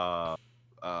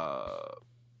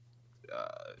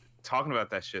talking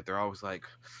about that shit, they're always like,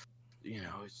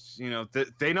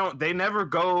 they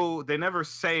never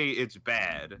say it's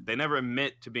bad. They never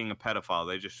admit to being a pedophile.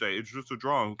 They just say it's just a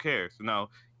drawing. Who cares? No,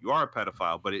 you are a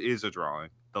pedophile, but it is a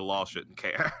drawing. The law shouldn't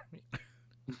care.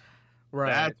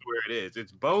 Right. That's where it is.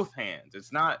 It's both hands.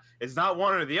 It's not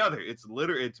one or the other. It's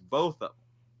both of them.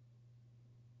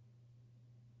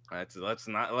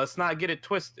 Let's not get it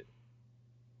twisted.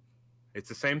 It's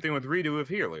the same thing with Redo of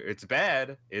Healer. It's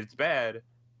bad,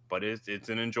 but it's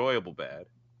an enjoyable bad.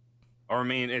 Or I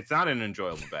mean, it's not an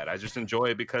enjoyable bad. I just enjoy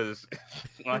it because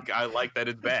like I like that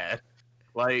it's bad.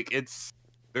 Like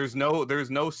there's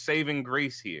no saving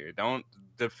grace here.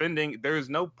 There's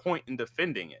no point in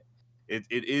defending it. It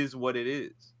is what it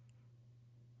is.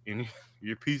 And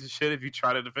you're a piece of shit if you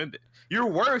try to defend it. You're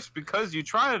worse because you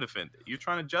try to defend it. You're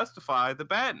trying to justify the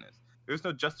badness. There's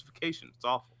no justification. It's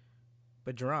awful.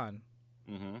 But Jerron,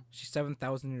 she's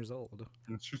 7,000 years old.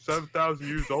 She's 7,000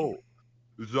 years old.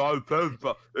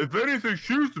 If anything,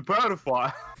 she's the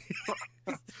pedophile.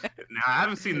 Now, I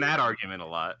haven't seen that argument a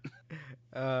lot.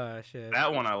 Shit.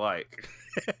 That one I like.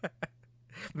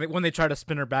 When they try to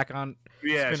spin her back on.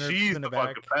 Yeah, she's the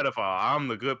fucking pedophile. I'm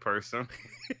the good person.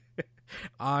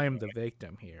 I'm the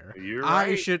victim here. You're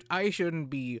right. I shouldn't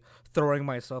be throwing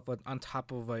myself on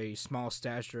top of a small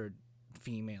statured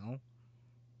female.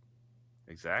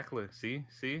 Exactly. See,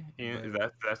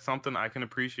 that's something I can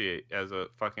appreciate as a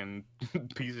fucking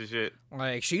piece of shit.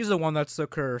 Like, she's the one that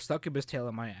stuck her succubus tail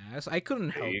in my ass. I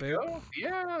couldn't help it.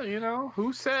 Yeah,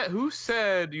 who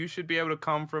said you should be able to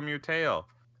come from your tail?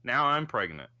 Now I'm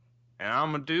pregnant, and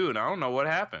I'm a dude. I don't know what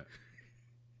happened.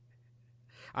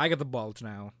 I got the bulge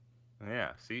now.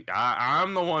 Yeah, see,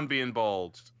 I'm the one being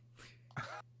bulged.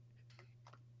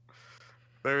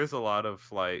 There is a lot of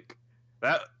like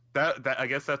that. I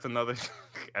guess that's another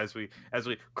as we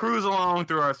cruise along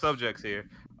through our subjects here.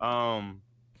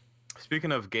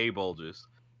 Speaking of gay bulges,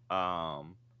 that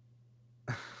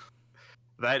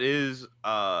is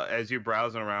as you're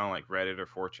browsing around like Reddit or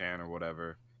 4chan or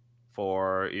whatever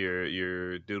for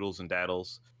your doodles and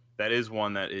daddles, that is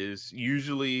one that is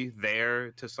usually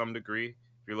there to some degree.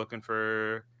 If you're looking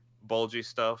for bulgy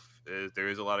stuff, there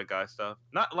is a lot of guy stuff.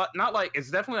 Not like it's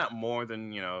definitely not more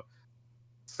than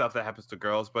stuff that happens to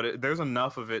girls, but there's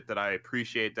enough of it that I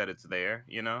appreciate that it's there.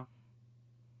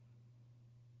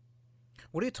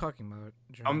 What are you talking about,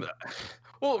 John?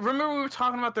 Well, remember we were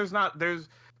talking about there's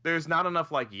not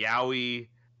enough like yaoi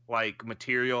like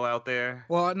material out there.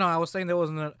 Well, no, I was saying there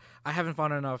wasn't. I haven't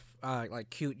found enough like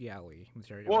cute yaoi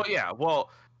material. Well, yeah. Well,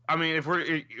 I mean, if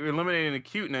we're eliminating the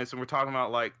cuteness and we're talking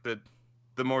about like the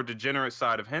more degenerate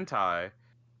side of hentai.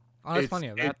 Oh, there's plenty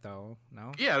of that though.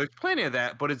 No. Yeah, there's plenty of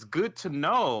that, but it's good to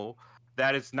know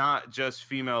that it's not just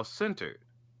female centered.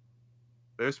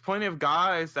 There's plenty of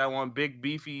guys that want big,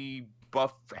 beefy,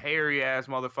 buff, hairy ass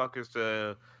motherfuckers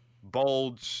to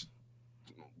bulge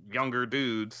younger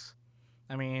dudes.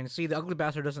 I mean, see, the ugly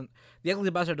bastard doesn't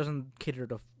cater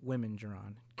to women,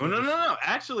 Jerron. No.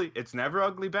 Actually, it's never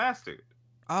ugly bastard.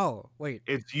 Oh, wait.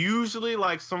 It's usually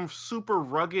like some super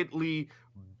ruggedly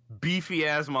beefy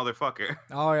ass motherfucker.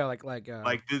 Oh yeah, like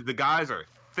the guys are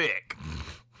thick.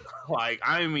 Like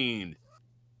I mean,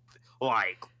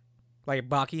 like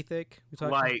Baki thick.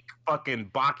 Like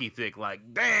fucking Baki thick. Like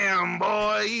damn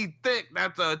boy, he thick.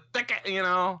 That's a thick.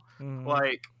 Mm-hmm.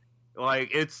 Like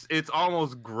it's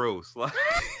almost gross. Like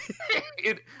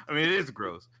it is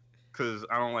gross because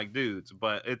I don't like dudes,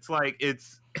 but it's like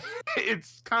it's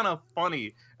kind of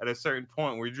funny at a certain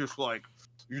point where you're just like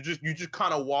you just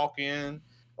kind of walk in.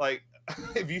 Like,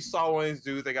 if you saw one of these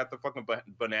dudes, they got the fucking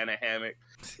banana hammock.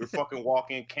 They're fucking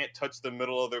walking, can't touch the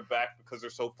middle of their back because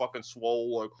they're so fucking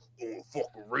swole. Like, oh,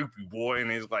 fucking rape you, boy.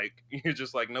 And it's like, you're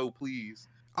just like, no, please.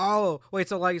 Oh, wait,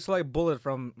 so like Bullet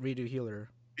from Redo Healer.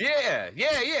 Yeah,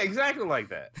 exactly like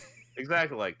that.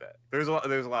 Exactly like that. There's a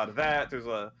lot of that.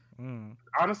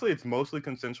 Honestly, it's mostly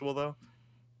consensual though,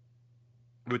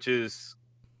 which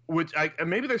I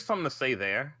maybe there's something to say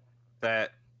there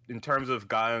that in terms of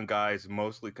guy on guy is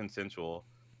mostly consensual,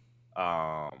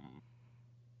 or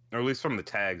at least from the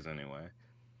tags anyway.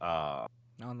 No,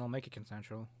 they'll make it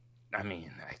consensual. I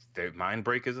mean, mind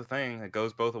break is a thing that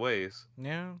goes both ways.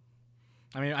 Yeah,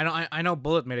 I mean, I know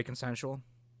Bullet made it consensual.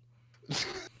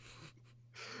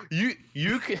 You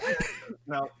can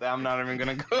no, I'm not even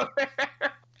gonna go there.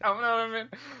 I'm not even.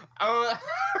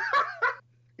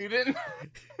 You didn't.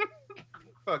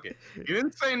 Fuck it. You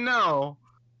didn't say no.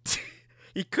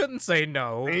 He couldn't say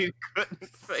no. He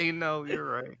couldn't say no. You're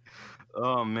right.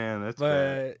 Oh man, that's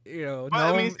but bad. no.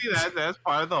 I mean, see that's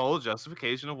part of the whole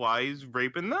justification of why he's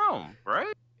raping them,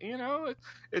 right?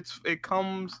 It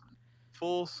comes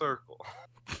full circle.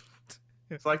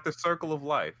 It's like the circle of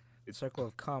life. It's circle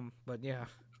of cum, but yeah.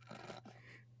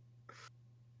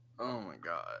 Oh my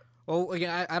god. Well,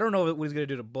 again, I don't know what he's gonna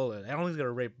do to Bullet. I don't think he's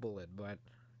gonna rape Bullet, but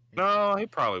no, he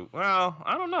probably. Well,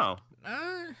 I don't know.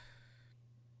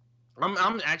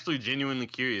 I'm actually genuinely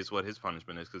curious what his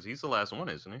punishment is because he's the last one,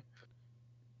 isn't he?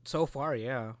 So far,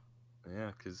 yeah.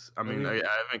 Yeah, because I mean, I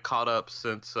haven't caught up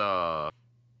since. Like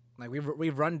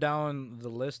we've run down the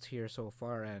list here so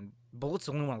far, and Bullet's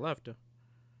the only one left.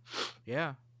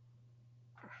 Yeah.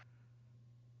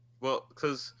 Well,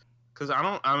 because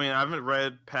I haven't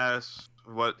read past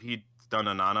what he's done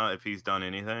to Nana, if he's done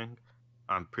anything.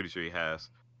 I'm pretty sure he has,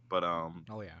 but Oh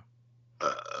yeah.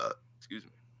 Excuse me.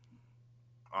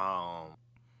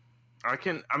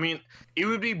 It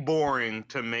would be boring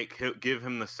to give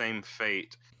him the same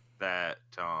fate that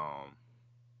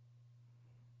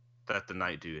that the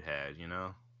Night Dude had, you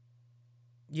know?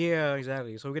 Yeah,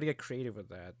 exactly. So we're gonna get creative with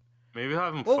that. Maybe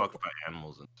have him fucked by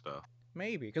animals and stuff.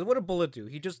 Maybe, because what did Bullet do?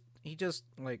 He just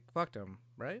like fucked him,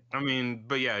 right? I mean,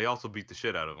 but yeah, he also beat the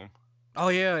shit out of him. Oh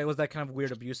yeah, it was that kind of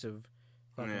weird abusive.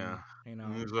 Fucking, yeah, you know.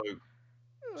 He was like,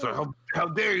 so how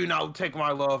dare you not take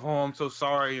my love home? I'm so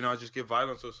sorry, I just get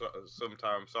violent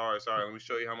sometimes. Sorry. Let me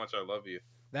show you how much I love you.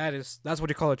 That's what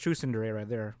you call a true tsundere right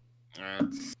there.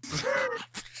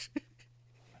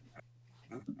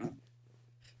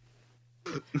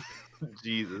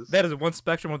 Jesus. That is one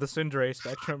spectrum of the tsundere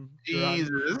spectrum.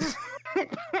 Jesus.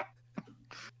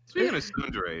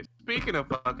 Speaking of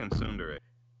fucking tsundere.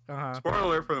 Spoiler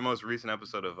alert for the most recent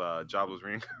episode of Jobless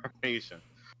Reincarnation.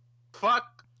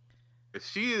 Fuck.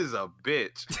 She is a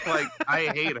bitch. Like, I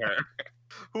hate her.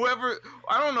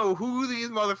 I don't know who these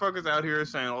motherfuckers out here are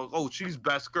saying, oh, she's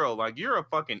best girl. Like, you're a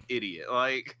fucking idiot.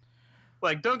 Like,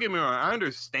 don't get me wrong. I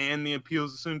understand the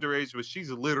appeals of tsunderes, but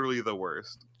she's literally the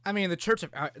worst. I mean, the Church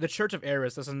of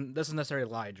Eris doesn't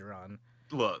necessarily lie, Duran.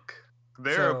 Look,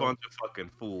 they're a bunch of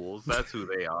fucking fools. That's who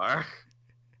they are.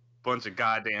 Bunch of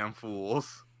goddamn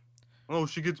fools. Oh,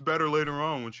 she gets better later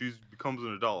on when she becomes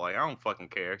an adult. Like, I don't fucking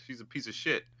care. She's a piece of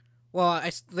shit. Well,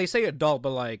 they say adult,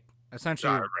 but like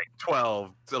essentially, right,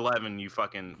 12, 11. You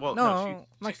fucking no, she's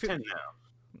like 10 now.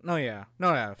 No, yeah.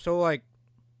 So like,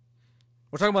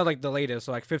 we're talking about like the latest,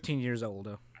 so like 15 years old.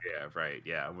 Yeah, right.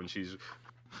 Yeah, when she's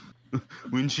ripe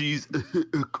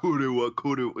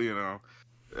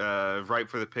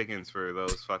for the pickings for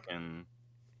those fucking,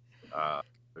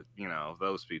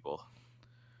 those people,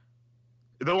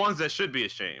 the ones that should be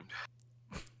ashamed.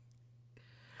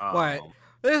 Why?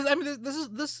 This is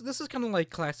kind of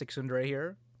like classic tsundere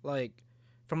here, like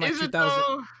from like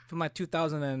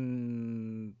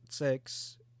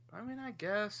 2006. I mean, I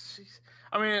guess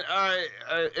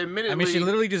admittedly. I mean, she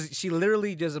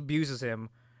literally just abuses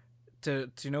him to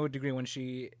no degree when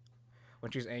she's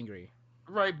angry.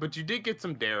 Right, but you did get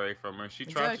some dairy from her. She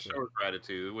tried to show her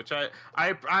gratitude, which I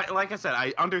like I said,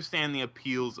 I understand the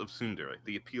appeals of tsundere,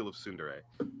 the appeal of tsundere,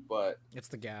 but it's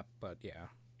the gap. But yeah.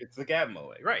 It's the gap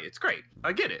moe, right? It's great.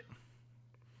 I get it.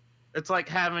 It's like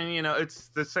having, it's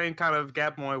the same kind of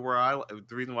gap moe where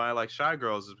the reason why I like Shy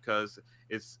Girls is because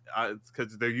it's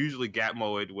because they're usually gap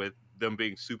moed with them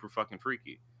being super fucking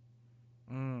freaky.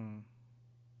 Brain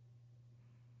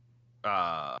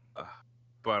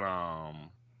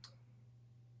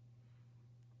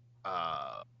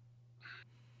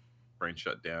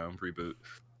shut down, reboot.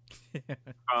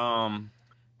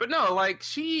 But no, like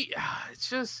it's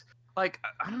just. Like,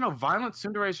 I don't know, violent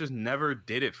tsunderes just never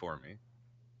did it for me.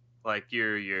 Like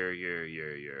your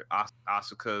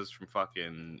Asukas from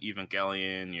fucking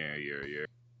Evangelion,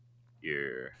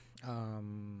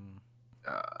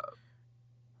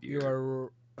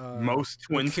 your most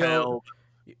twin-tailed,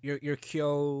 your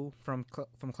Kyo from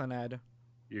Clannad,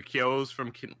 your Kyos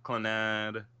from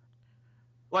Clannad,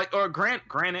 like, or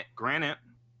granted,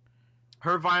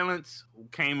 her violence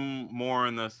came more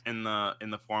in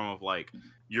the form of like,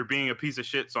 you're being a piece of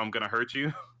shit, so I'm gonna hurt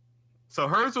you. So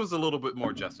hers was a little bit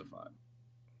more justified.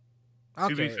 Okay.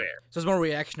 To be fair, so it's more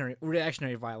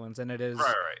reactionary violence than it is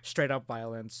right. straight up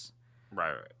violence.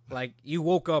 Right. Like you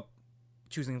woke up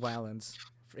choosing violence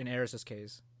in Eris's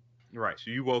case. Right. So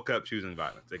you woke up choosing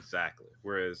violence, exactly.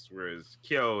 Whereas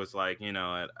Kyo is like,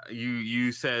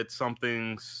 you said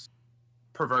something's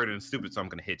perverted and stupid, so I'm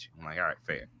gonna hit you. I'm like, all right,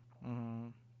 fair. Mm-hmm.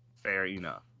 Fair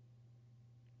enough.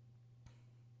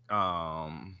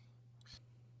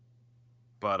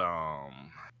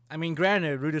 I mean,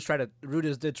 granted,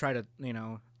 Rudis did try to,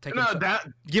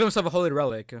 give himself a holy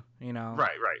relic,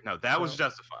 Right. No, that was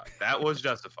justified. That was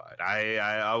justified.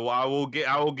 I will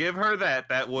give her that.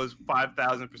 That was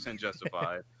 5,000%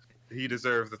 justified. He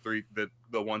deserved the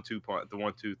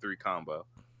 1-2-3 combo.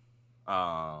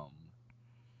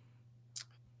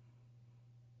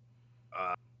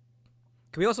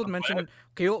 Can we also mention?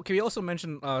 Can we also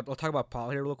mention? We'll talk about Paul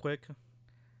here real quick.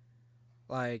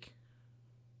 Like,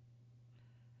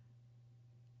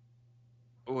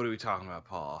 what are we talking about,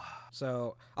 Paul?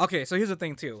 So here's the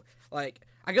thing too. Like,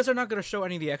 I guess they're not gonna show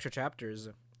any of the extra chapters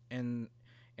in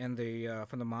the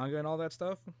from the manga and all that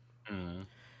stuff.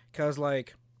 Cause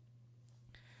like,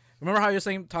 remember how you're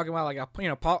talking about like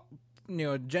Paul,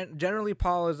 generally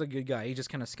Paul is a good guy. He's just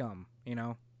kind of scum,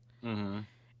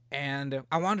 And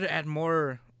I wanted to add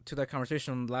more to that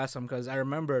conversation last time because I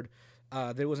remembered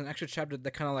there was an extra chapter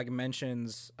that kind of like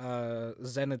mentions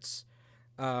Zenith's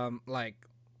like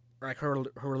her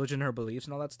religion, her beliefs,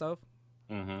 and all that stuff.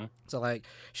 So like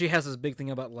she has this big thing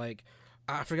about like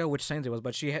I forgot which saint it was,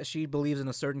 but she believes in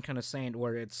a certain kind of saint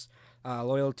where it's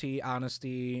loyalty,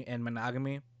 honesty, and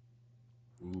monogamy.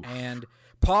 Oof. And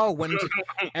Paul went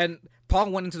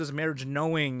into this marriage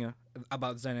knowing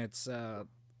about Zenith's her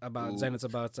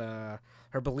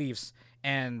beliefs,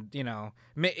 and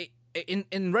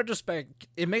in retrospect,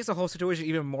 it makes the whole situation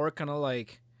even more kind of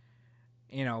like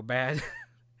bad.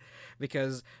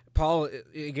 Because Paul,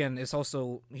 again, is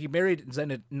also... He married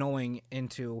Zenith knowing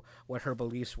into what her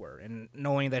beliefs were. And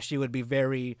knowing that she would be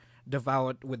very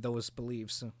devout with those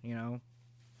beliefs,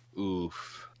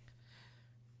 Oof.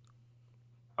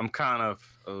 I'm kind of...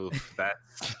 Oof.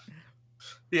 That's...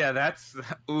 Yeah, that's...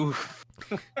 Oof.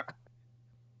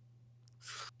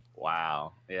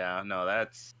 Wow. Yeah, no,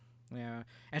 that's... Yeah.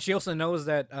 And she also knows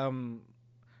that...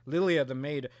 Lilia, the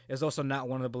maid, is also not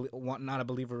a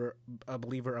believer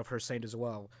of her saint as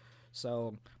well.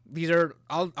 So these are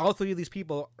all three of these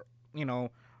people,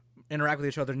 interact with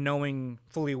each other, knowing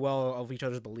fully well of each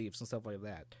other's beliefs and stuff like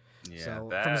that. Yeah, so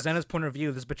from Zenith's point of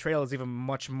view, this betrayal is even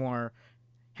much more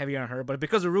heavy on her. But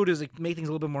because of Rudis, it made things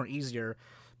a little bit more easier.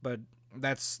 But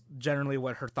that's generally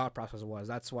what her thought process was.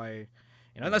 That's why,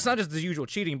 that's not just the usual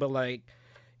cheating, but like,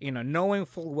 knowing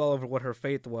full well of what her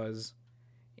faith was,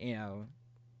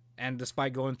 and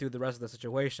despite going through the rest of the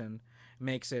situation,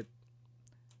 makes it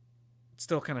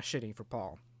still kind of shitty for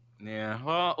Paul. Yeah.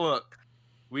 Well, look,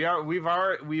 we've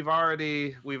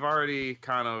already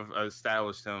kind of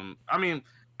established him. I mean,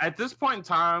 at this point in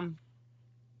time,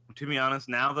 to be honest,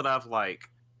 now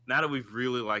that we've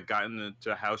really like gotten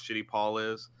into how shitty Paul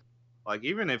is, like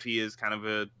even if he is kind of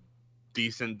a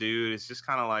decent dude, it's just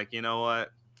kind of like, you know what,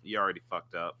 you already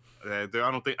fucked up. I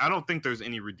don't think there's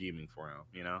any redeeming for him.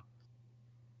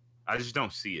 I just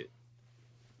don't see it.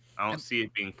 I don't see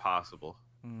it being possible.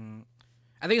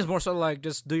 I think it's more so like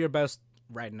just do your best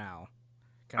right now.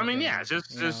 I mean, yeah,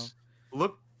 just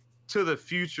look to the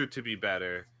future to be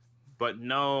better, but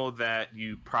know that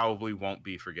you probably won't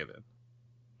be forgiven.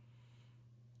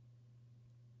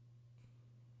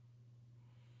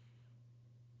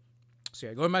 So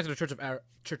yeah, going back to the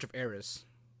Church of Eris.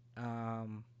 Yeah,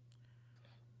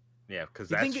 because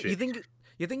that's shit.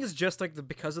 You think it's just like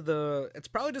it's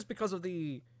probably just because of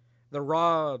the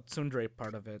raw tsundere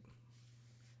part of it.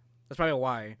 That's probably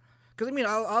why. Because I mean,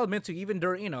 I'll admit to even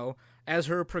during as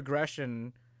her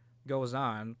progression goes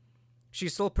on,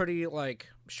 she's still pretty like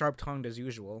sharp-tongued as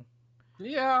usual.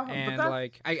 Yeah, and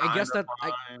like I guess that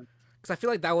because I feel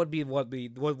like that would be what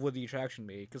would the attraction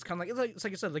be? Because kind of like it's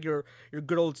like you said, like your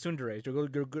good old tsunderes, your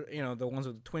good the ones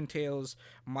with the twin tails,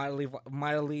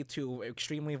 mildly to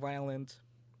extremely violent.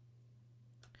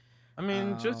 I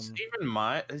mean, it's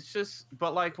just,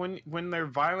 but like when they're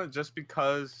violent just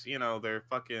because, they're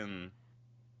fucking,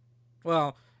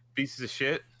 pieces of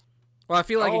shit. Well, I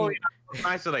feel like it's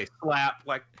nice that they slap,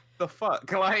 like, the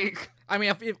fuck, like. I mean,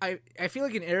 I feel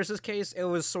like in Eris's case, it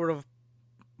was sort of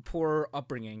poor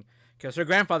upbringing because her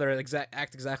grandfather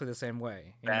acts exactly the same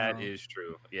way. That is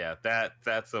true. Yeah,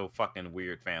 that's a fucking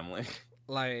weird family.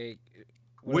 Like,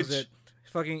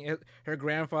 her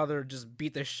grandfather just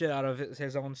beat the shit out of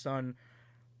his own son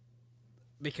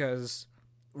because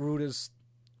Rudis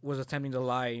was attempting to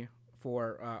lie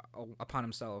upon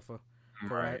himself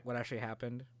for what actually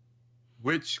happened.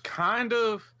 Which kind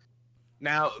of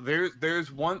now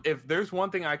there's one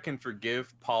thing I can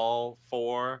forgive Paul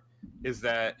for is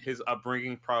that his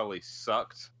upbringing probably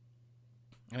sucked.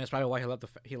 And that's probably why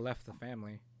he left the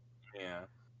family. Yeah.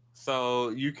 So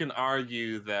you can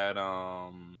argue that I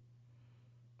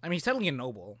mean, he's technically a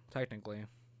noble, technically.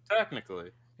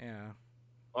 Technically. Yeah.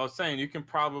 I was saying you can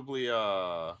probably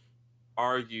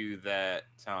argue that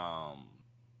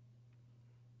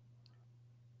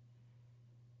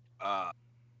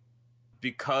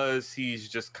because he's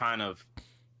just kind of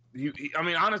I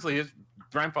mean, honestly, his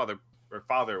grandfather or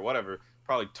father or whatever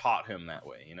probably taught him that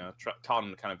way, you know, taught him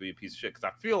to kind of be a piece of shit. Because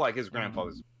I feel like his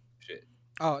grandfather's shit.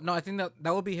 Oh no, I think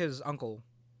that would be his uncle.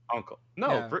 No,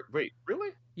 yeah. Wait,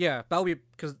 really? Yeah, that would be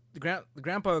because the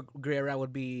grandpa Grey Rat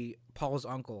would be Paul's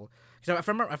uncle. So if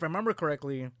I remember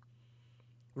correctly,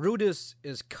 Rudis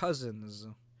is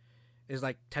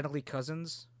like technically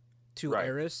cousins to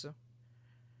Aerys.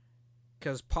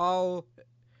 Because Paul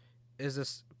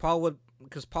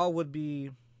would be.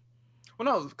 Well,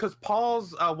 no, because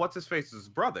Paul's what's his face's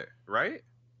brother, right?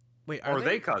 Wait, are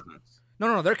they cousins?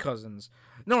 No, they're cousins.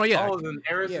 No, yeah. Oh, then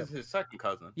Aerys is his second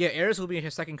cousin. Yeah, Aerys will be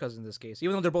his second cousin in this case,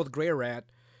 even though they're both Grey Rat.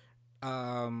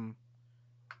 Because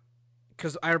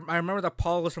I remember that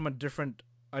Paul was from a different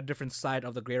side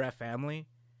of the Grey Rat family.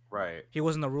 Right. He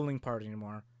wasn't the ruling part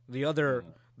anymore. The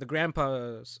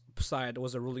grandpa's side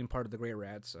was the ruling part of the Grey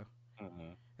Rats. So.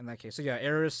 In that case, so yeah,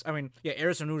 Aerys and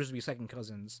Rudis would be second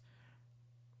cousins.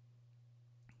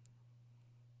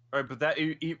 Right,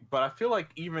 but I feel like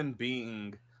even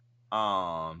being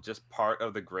just part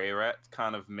of the Grey Rats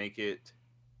kind of make it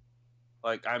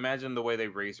like I imagine the way they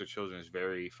raise their children is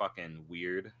very fucking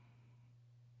weird.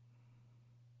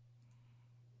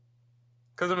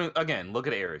 Because I mean, again, look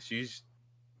at Aerys. She's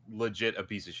legit a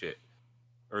piece of shit,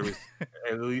 or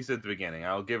at least at the beginning.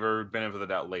 I'll give her benefit of the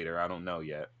doubt later. I don't know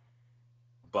yet,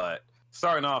 but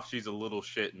starting off, she's a little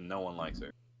shit and no one likes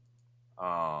her.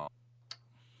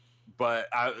 But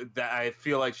I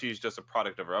feel like she's just a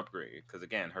product of her upbringing. Because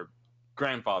again, her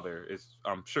grandfather is,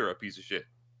 I'm sure, a piece of shit.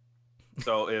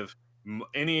 So if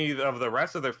any of the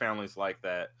rest of their families like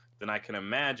that, then I can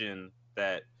imagine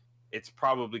that it's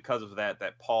probably because of that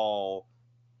Paul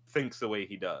thinks the way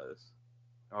he does,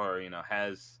 or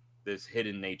has this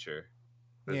hidden nature,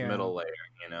 this middle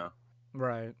layer,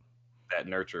 right? That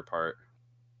nurture part.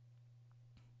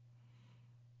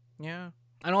 Yeah.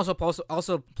 And also plus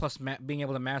being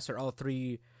able to master all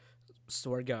three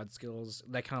sword god skills,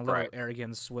 that kind of little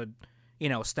arrogance would,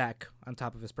 stack on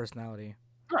top of his personality.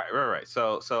 Right.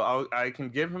 So I can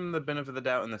give him the benefit of the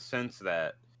doubt in the sense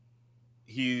that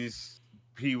he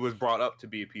was brought up to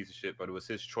be a piece of shit, but it was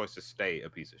his choice to stay a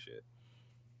piece of shit.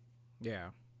 Yeah.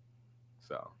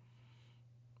 So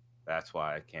that's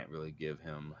why I can't really give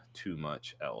him too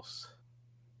much else.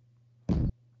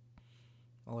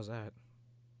 What was that?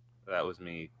 That was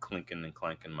me clinking and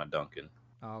clanking my Duncan.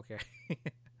 Oh, okay.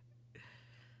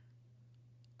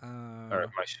 Or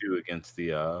my shoe against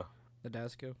the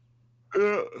desk.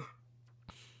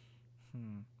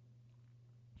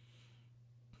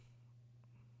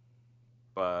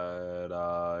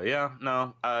 But yeah,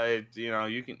 no,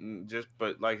 you can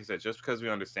but like I said, just because we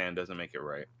understand doesn't make it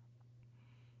right.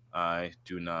 I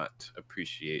do not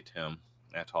appreciate him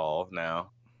at all now,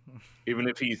 even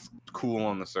if he's cool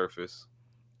on the surface.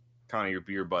 Kind of your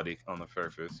beer buddy on the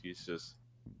surface. He's just,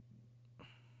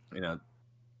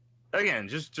 again,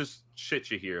 just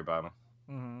shit you hear about him.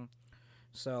 Mm-hmm.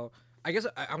 So I guess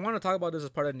I want to talk about this as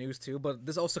part of the news too, but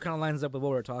this also kind of lines up with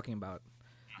what we're talking about.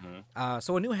 Mm-hmm.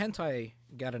 So a new hentai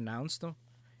got announced,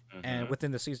 and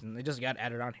within the season, it just got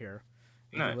added on here.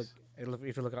 Nice.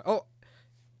 If you look at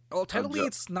technically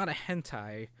it's not a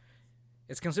hentai.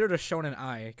 It's considered a shonen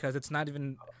ai because it's not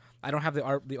even. I don't have the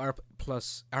R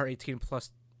plus R18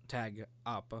 plus tag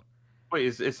up.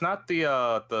 Wait, it's not the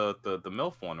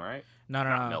MILF one, right? No.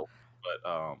 MILF,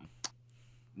 but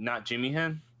not Jimmy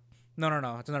Hen.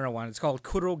 No. It's another one. It's called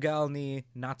Kurogal ni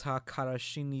Nata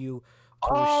Karashinyu.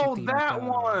 Oh, that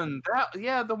one.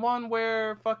 The one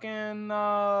where fucking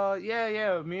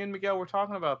me and Miguel were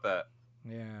talking about that.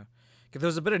 Yeah, because there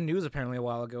was a bit of news apparently a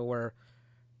while ago where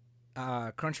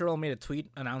Crunchyroll made a tweet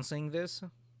announcing this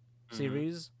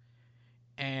series,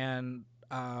 and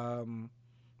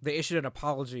they issued an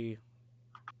apology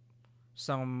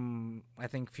I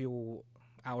think few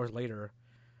hours later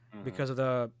because of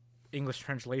the English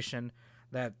translation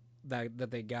that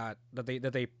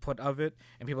they put of it,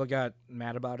 and people got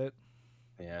mad about it.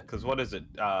 Yeah, because what is it?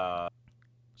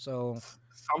 So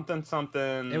Something.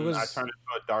 it was. I turned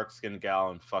into a dark skinned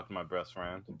gal and fucked my best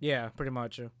friend. Yeah, pretty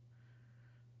much.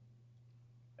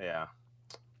 Yeah.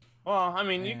 Well, I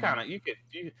mean, And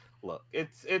you look.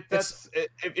 If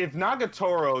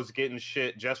Nagatoro's getting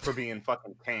shit just for being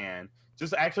fucking tan,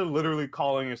 just actually literally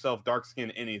calling yourself dark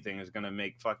skinned anything is gonna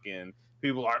make fucking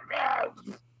people like,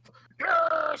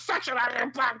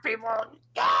 sexualizing black people.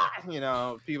 You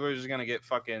know, people are just gonna get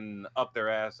fucking up their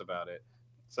ass about it.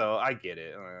 So I get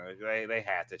it. They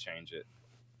had to change it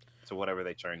to whatever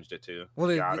they changed it to. well,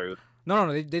 they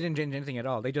didn't change anything at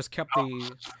all. They just kept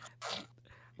the.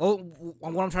 Well,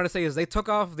 what I'm trying to say is they took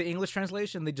off the English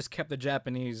translation. They just kept the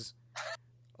Japanese,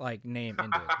 like, name in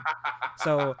it.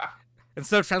 So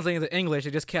instead of translating it to English,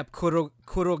 they just kept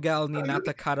Kurogal ni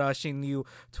natakara shinyu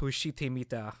toshite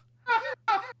mita.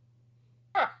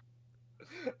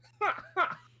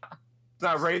 It's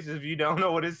not racist if you don't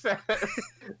know what it says.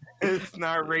 It's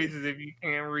not racist if you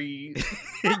can't read.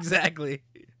 Exactly.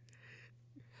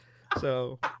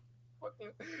 So.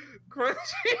 Crunchy.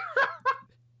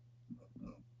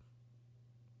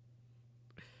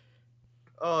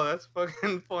 Oh, that's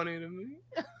fucking funny to me.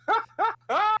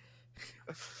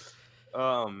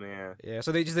 Oh man. Yeah,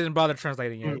 so they just didn't bother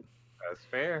translating it. That's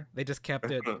fair. They just kept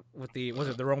it with the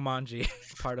the Romanji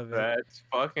part of it. That's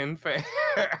fucking fair.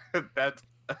 That's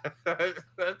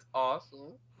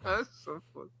awesome. That's so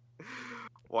fun.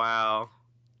 Wow.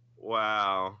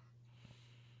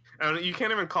 And you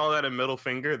can't even call that a middle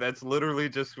finger. That's literally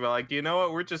just like, you know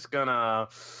what? We're just gonna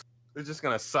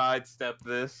sidestep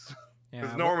this.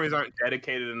 Because normies aren't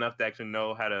dedicated enough to actually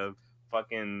know how to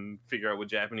fucking figure out what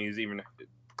Japanese even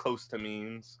close to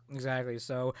means. Exactly.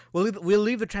 So we'll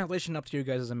leave the translation up to you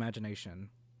guys' imagination,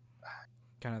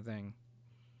 kind of thing.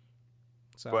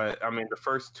 So. But I mean, the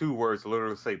first two words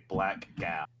literally say black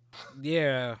gal.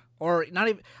 Yeah, or not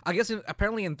even. I guess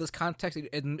apparently in this context,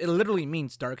 it literally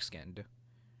means dark skinned.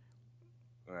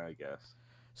 I guess.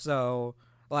 So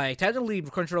like technically,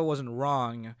 Crunchyroll wasn't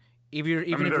wrong. Even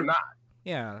if they're not.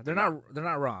 Yeah, they're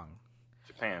not wrong.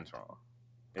 Japan's wrong.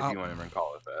 If you want to even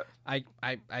call it that.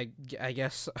 I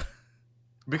guess.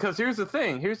 Because here's the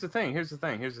thing.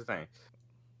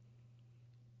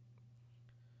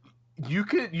 You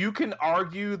can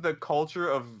argue the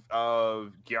culture of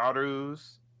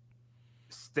gyarus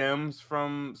stems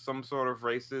from some sort of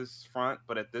racist front,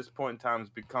 but at this point in time, it's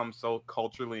become so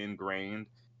culturally ingrained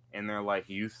in their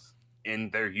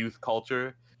youth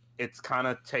culture. It's kind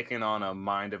of taken on a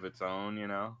mind of its own, you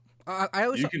know.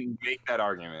 You can make that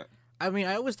argument. I mean,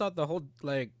 I always thought the whole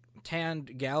like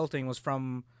tanned gal thing was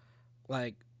from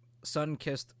like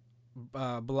sun-kissed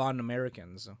blonde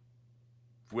Americans,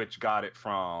 which got it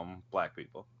from black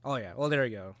people. Oh yeah, well there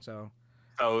you go. So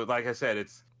like I said,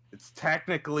 it's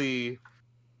technically,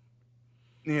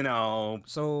 you know.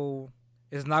 So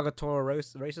is Nagatoro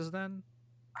racist then?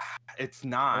 It's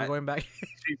not. Are we going back?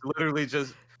 She's literally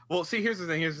just. Well, see, here's the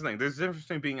thing. There's a difference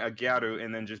between being a gyaru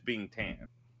and then just being tan.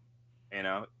 You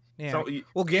know. Yeah. So,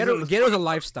 well, gyaru's a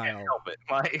lifestyle. Help it.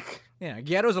 Like. Yeah,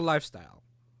 gyaru's a lifestyle.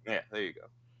 Yeah, there you go.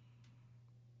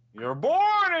 You're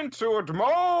born into it,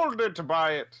 molded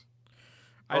by it.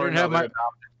 I didn't have my.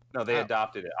 They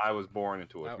adopted it. I was born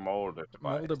into it, molded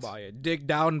by it. Molded by it. Dig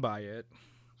down by it.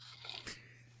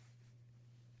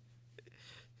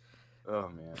 Oh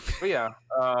man. But yeah,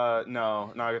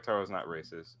 no, Nagatoro's not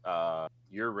racist.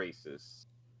 You're racist,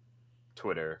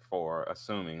 Twitter, for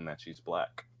assuming that she's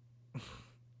black.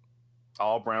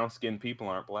 All brown-skinned people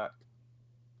aren't black.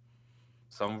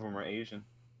 Some of them are Asian.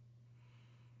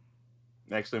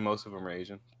 Actually, most of them are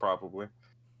Asian, probably.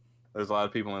 There's a lot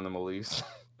of people in the Middle East.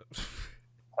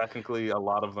 Technically, a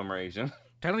lot of them are Asian.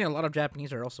 Technically, a lot of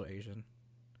Japanese are also Asian.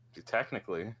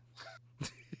 Technically.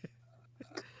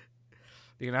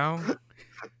 You know?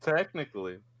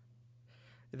 Technically.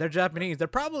 They're Japanese. They're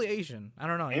probably Asian. I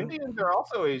don't know. Indians are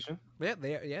also Asian. Yeah,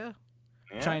 yeah.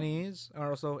 Chinese are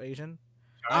also Asian.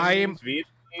 Vietnamese.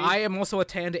 I am also a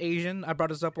tanned Asian. I brought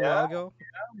this up a while ago.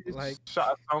 Yeah, like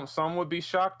some would be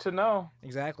shocked to know.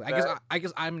 Exactly. I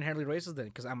guess I'm inherently racist then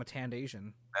because I'm a tanned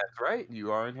Asian. That's right.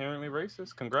 You are inherently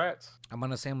racist. Congrats. I'm on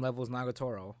the same level as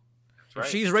Nagatoro. That's right.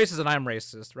 She's racist and I'm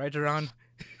racist, right, Jerron?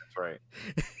 That's right.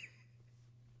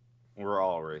 We're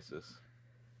all racist.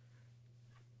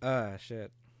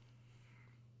 Shit.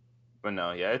 But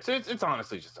no, yeah, it's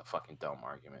honestly just a fucking dumb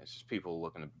argument. It's just people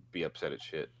looking to be upset at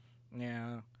shit.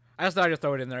 Yeah. I just thought I'd just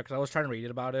throw it in there because I was trying to read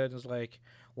it about it. It was like,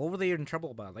 what were they in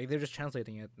trouble about? Like, they're just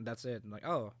translating it, and that's it. And like,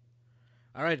 oh,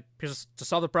 all right, just to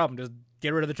solve the problem, just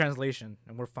get rid of the translation,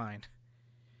 and we're fine.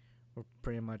 We're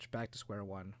pretty much back to square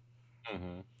one.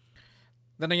 Mm-hmm.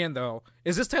 Then again, though,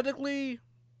 is this technically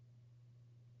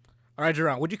All right,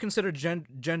 Jerron, would you consider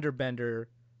gender bent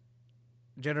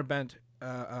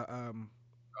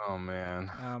Oh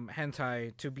man.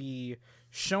 hentai to be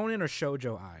shonen or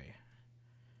shoujo ai?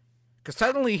 Because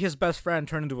technically his best friend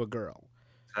turned into a girl.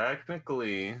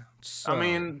 Technically, So, I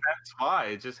mean that's why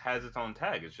it just has its own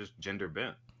tag. It's just gender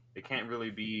bent. It can't really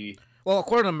be. well,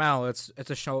 according to Mal, it's a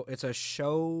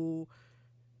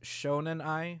shonen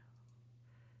ai,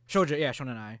 shoujo, yeah,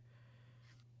 shonen ai.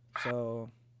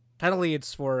 So technically,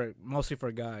 it's mostly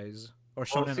for guys or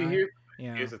Well, shonen see, ai. here's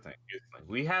Yeah. here's the thing.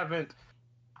 We haven't.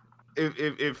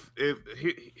 If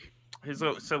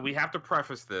so we have to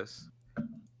preface this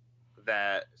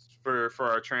that for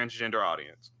our transgender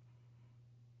audience,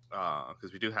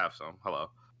 because we do have some. Hello.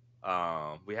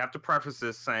 We have to preface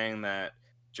this saying that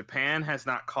Japan has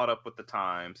not caught up with the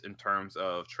times in terms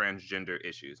of transgender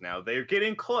issues. Now they're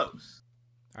getting close.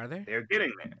 Are they? They're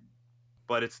getting there,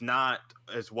 but it's not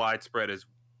as widespread as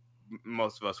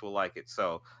most of us will like it.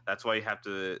 So that's why you have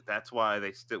to. That's why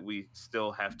we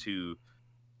still have to.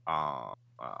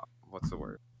 What's the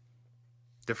word?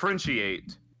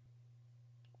 Differentiate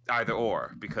either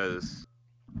or, because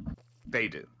they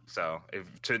do. So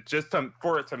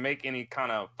for it to make any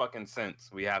kind of fucking sense,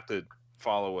 we have to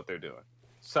follow what they're doing.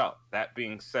 So that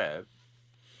being said,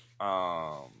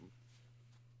 what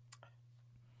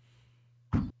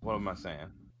am I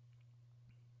saying?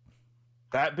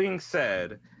 That being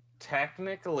said,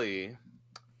 technically,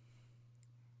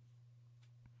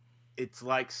 it's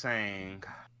like saying,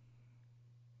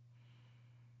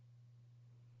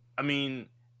 I mean,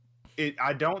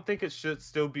 I don't think it should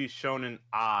still be shonen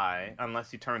ai unless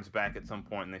he turns back at some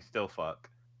point and they still fuck.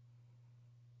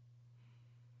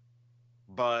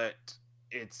 But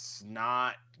it's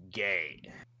not gay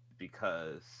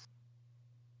because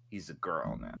he's a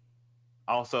girl now.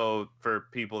 Also, for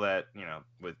people that,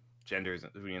 with genders,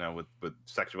 with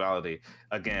sexuality,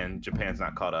 again, Japan's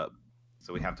not caught up.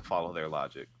 So we have to follow their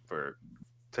logic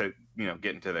to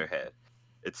get into their head.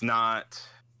 It's not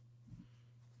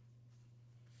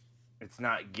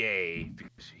gay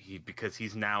because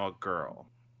he's now a girl.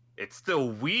 It's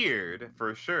still weird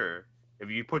for sure if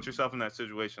you put yourself in that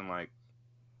situation. Like,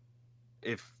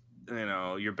 if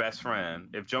your best friend,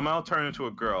 if Jomel turned into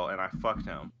a girl and I fucked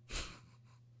him,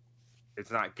 it's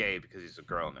not gay because he's a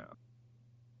girl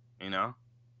now.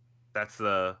 That's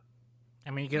the.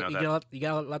 I mean, you gotta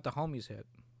let the homies hit.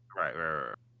 Right.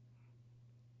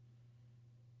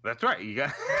 That's right. You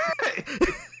got.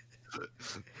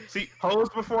 See, hoes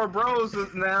before bros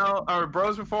is now, or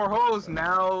bros before hoes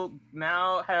now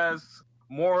has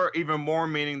even more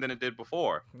meaning than it did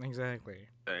before. Exactly.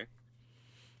 Okay.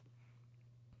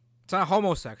 It's not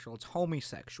homosexual. It's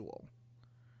homosexual.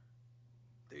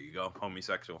 There you go,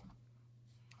 homosexual.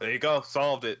 There you go,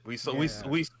 solved it. We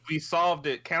solved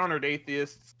it. Countered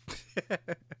atheists.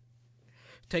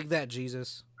 Take that,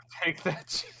 Jesus. Take that,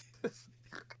 Jesus.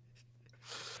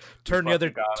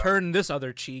 Turn this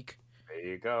other cheek. There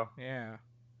you go. Yeah.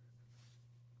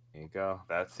 There you go.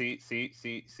 That's see,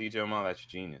 Jomo, that's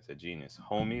genius. A genius.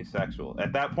 Homosexual.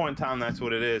 At that point in time, that's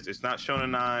what it is. It's not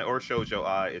shonen ai or shoujo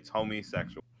ai. It's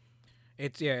homosexual.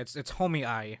 It's homie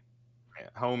ai. Yeah,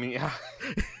 homie ai.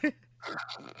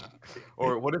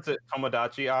 Or what is it?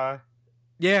 Tomodachi ai.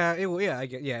 Yeah. It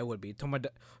would be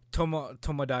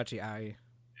Tomodachi ai.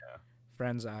 Yeah.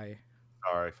 Friends ai.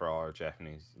 Sorry for all our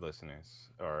Japanese listeners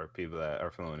or people that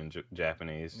are fluent in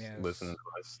Japanese. Yes. Listening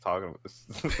to us talking,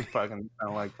 fucking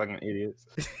sound like fucking idiots.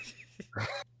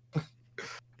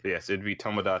 Yes, it'd be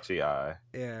Tomodachi ai.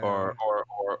 Yeah.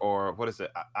 Or what is it?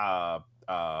 There are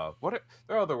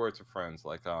other words for friends,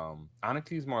 like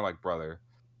Aniki's more like brother.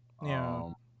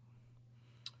 Yeah.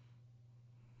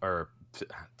 Or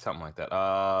something like that.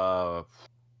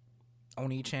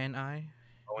 Oni-chan ai.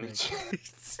 Oni-chan.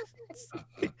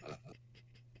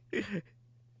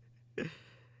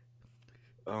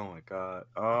 Oh my god.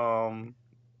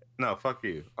 No, fuck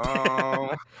you.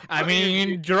 I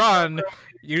mean, Jerron,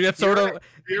 that's sort of.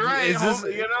 You're right. Is this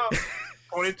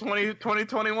 2020,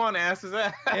 2021? Ass is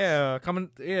ass. Yeah, come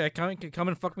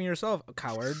and fuck me yourself,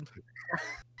 coward.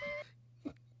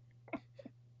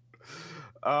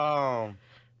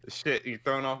 Shit, you're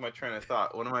throwing off my train of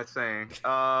thought. What am I saying?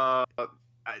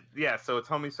 Yeah, so it's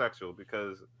homosexual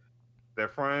because they're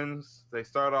friends. They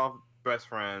start off best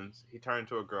friends. He turned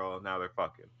to a girl, and now they're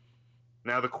fucking.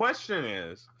 Now the question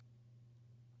is,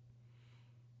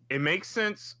 it makes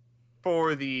sense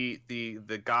for the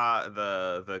guy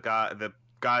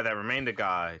that remained a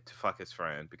guy to fuck his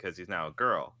friend because he's now a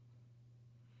girl.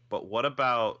 But what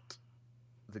about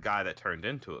the guy that turned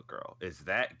into a girl? Is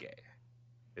that gay?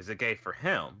 Is it gay for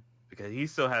him because he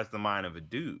still has the mind of a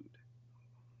dude?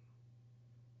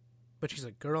 But she's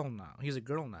a girl now. He's a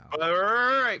girl now. But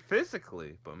right,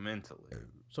 physically, but mentally.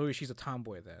 So she's a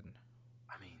tomboy then.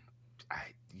 I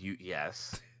mean,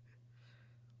 yes.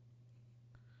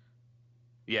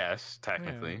 Yes,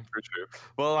 technically, for sure.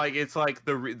 Well, like it's like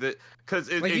because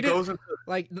it goes into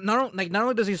not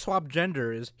only does he swap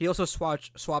genders, he also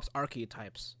swaps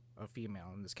archetypes of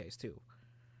female in this case too.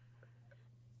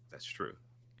 That's true.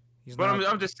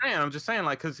 I'm just saying,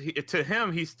 like, because to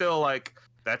him, he's still like,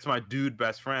 that's my dude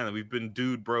best friend. We've been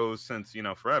dude bros since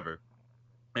forever,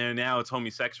 and now it's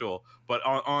homosexual. But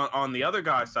on the other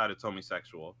guy's side, it's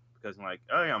homosexual because like,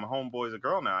 oh yeah, my homeboy's a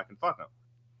girl now. I can fuck him.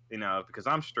 Because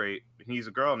I'm straight, he's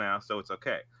a girl now, so it's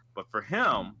okay. But for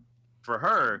him, for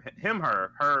her, him,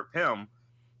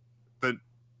 the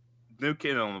new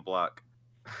kid on the block,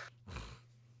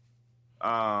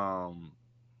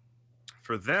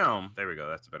 for them, there we go,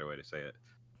 that's a better way to say it.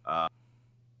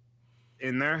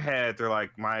 In their head, they're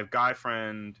like, my guy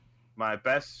friend, my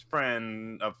best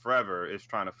friend of forever is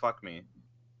trying to fuck me.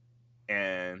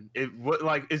 And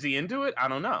is he into it? I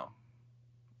don't know.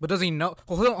 But does he know?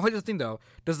 Hold on the thing though.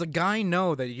 Does the guy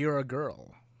know that you're a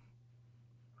girl?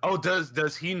 Oh,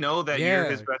 does he know that you're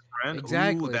his best friend?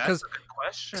 Exactly. Ooh, that's a good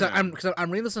question. Because I'm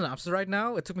reading the synopsis right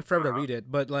now. It took me forever to read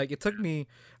it, but like it took me.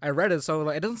 I read it, so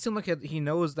like it doesn't seem like he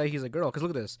knows that he's a girl. Because look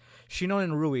at this: Shinon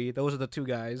and Rui, those are the two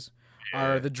guys,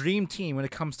 are the dream team when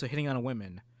it comes to hitting on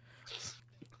women.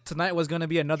 Tonight was going to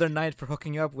be another night for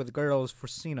hooking up with girls for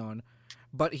Shinon,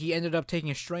 but he ended up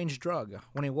taking a strange drug.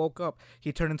 When he woke up,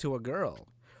 he turned into a girl.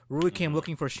 Rui came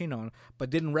looking for Shinon, but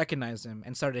didn't recognize him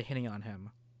and started hitting on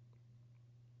him.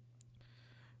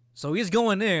 So he's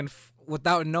going in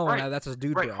without knowing that that's a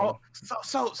dude, bro.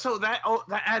 So that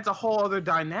adds a whole other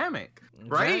dynamic,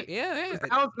 right? Yeah.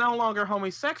 Now it's no longer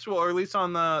homosexual, or at least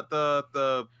on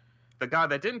the guy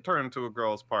that didn't turn into a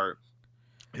girl's part.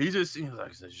 He's just the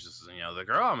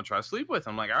girl I'm gonna try to sleep with.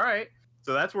 I'm like, all right.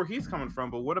 So that's where he's coming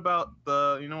from. But what about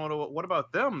what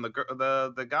about them?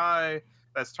 The guy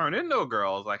that's turned into a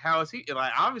girl is like, how is he?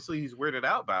 Like, obviously he's weirded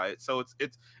out by it, so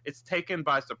it's taken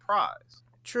by surprise.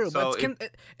 True, so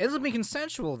it doesn't be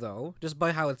consensual though, just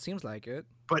by how it seems like it.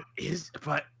 But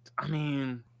I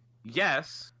mean,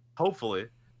 yes, hopefully.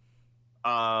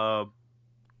 But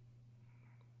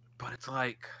it's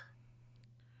like,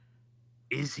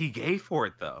 is he gay for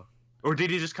it though? Or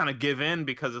did he just kind of give in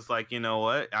because it's like, you know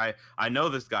what? I know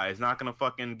this guy is not gonna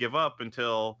fucking give up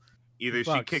until either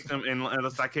she kicks him in,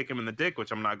 unless I kick him in the dick,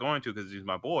 which I'm not going to because he's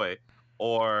my boy,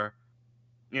 or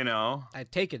I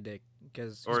take a dick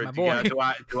because he's or my boy.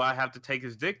 do I have to take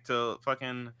his dick to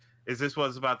fucking? Is this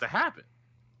what's about to happen?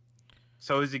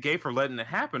 So is he gay for letting it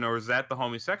happen, or is that the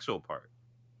homosexual part?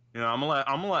 I'm gonna let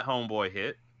homeboy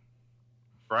hit.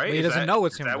 Right? But he doesn't know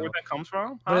it's him. Is that where that comes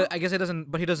from? Huh? But I guess it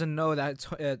doesn't. But he doesn't know that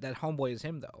that homeboy is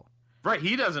him though. Right,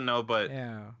 he doesn't know, but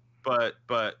yeah. But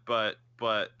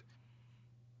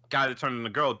guy that turned into a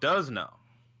girl does know.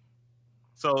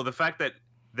 So the fact that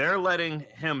they're letting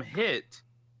him hit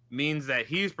means that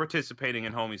he's participating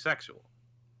in homosexual.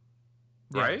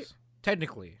 Right? Yes,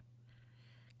 technically,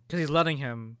 because he's letting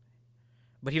him,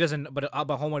 but he doesn't. But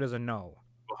homeboy doesn't know.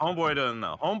 But homeboy doesn't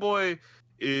know. Homeboy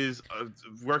is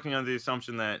working on the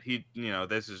assumption that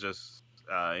this is just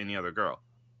any other girl.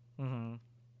 Mm-hmm.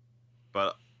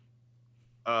 But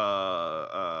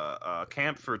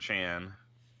Camphor Chan.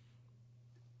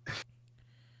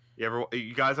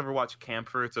 You guys ever watch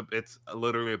Camphor? It's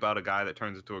literally about a guy that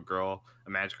turns into a girl, a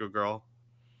magical girl.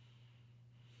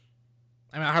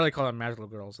 I mean, I hardly call them magical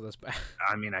girls, so that's bad.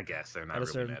 I mean, I guess they're not at a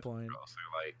really certain magical point. girls.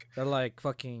 They're like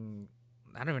fucking.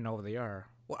 I don't even know what they are.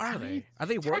 What are they? Are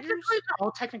they warriors?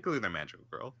 Technically, they're magical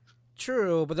girls.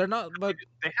 True, but they're not. But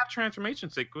they have transformation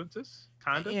sequences,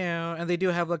 kind of. Yeah, and they do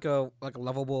have like a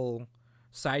lovable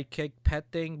sidekick pet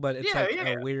thing, but it's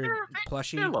a weird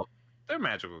plushie. They're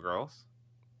magical girls.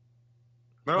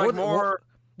 They're like more.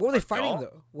 What were they fighting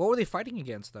though? What were they fighting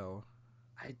against though?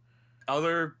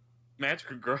 Other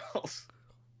magical girls.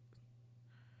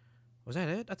 Was that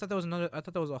it? I thought that was another. I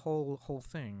thought that was a whole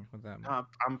thing with them.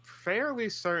 I'm fairly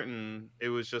certain it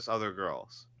was just other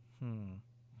girls.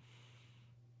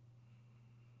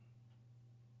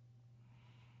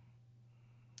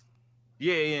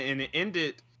 Yeah, and it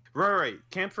ended. Right.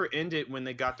 Camphor ended when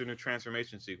they got through the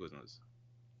transformation sequences.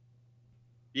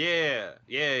 Yeah.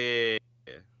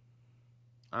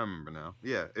 I remember now.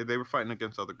 Yeah, they were fighting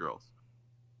against other girls.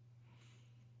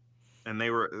 And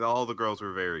all the girls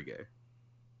were very gay.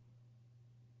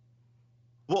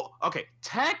 Well, okay,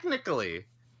 technically,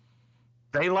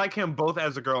 they like him both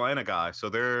as a girl and a guy, so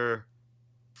they're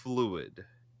fluid.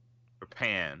 Or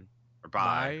pan. Or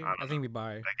bi. I think we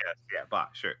bi. I guess, yeah, bi,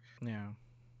 sure. Yeah.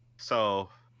 So,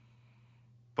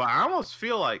 but I almost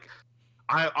feel like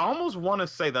I almost want to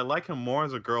say that I like him more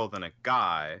as a girl than a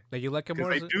guy. Like you like him more,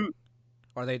 Because they do.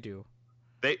 or they do.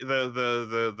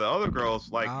 The other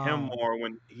girls like him Oh. more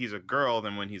when he's a girl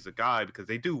than when he's a guy because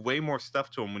they do way more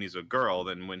stuff to him when he's a girl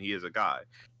than when he is a guy.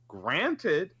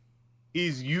 Granted,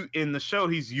 in the show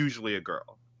he's usually a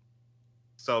girl,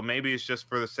 so maybe it's just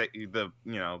for the sake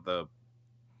the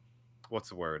what's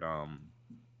the word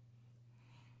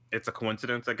it's a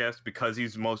coincidence, I guess, because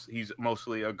he's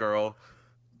mostly a girl.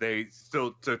 They're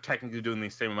technically doing the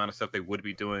same amount of stuff they would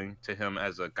be doing to him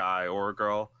as a guy or a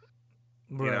girl.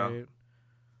 Right. You know?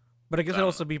 But I guess it'd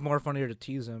also be more funnier to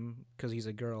tease him because he's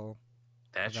a girl.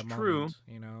 That's at that true. moment,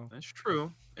 you know? That's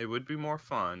true. It would be more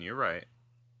fun. You're right.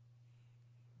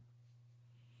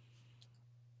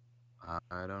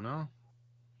 I don't know.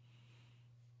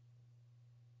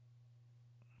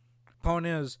 Point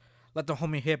is, let the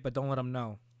homie hit, but don't let him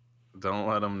know. Don't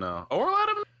let him know. Or let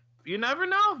him. You never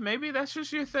know. Maybe that's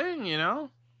just your thing, you know?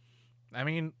 I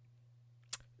mean,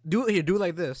 do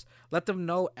like this. Let them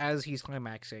know as he's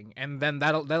climaxing, and then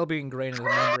that'll be ingrained in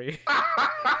his memory.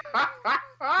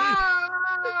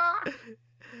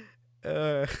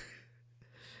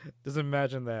 Just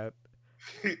imagine that.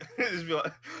 Just be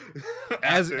like,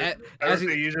 As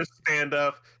you just stand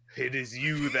up. It is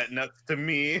you that nuts to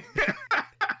me.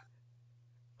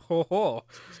 Ho ho!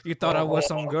 You thought I was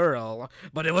some girl,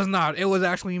 but it was not. It was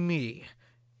actually me,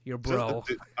 your bro.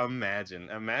 Imagine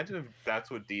if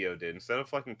that's what Dio did. Instead of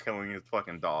fucking killing his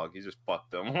fucking dog, he just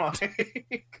fucked him.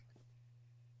 Like,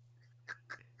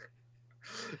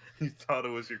 you thought it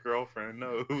was your girlfriend.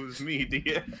 No, it was me,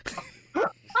 Dio.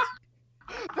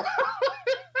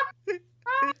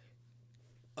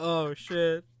 Oh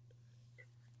shit!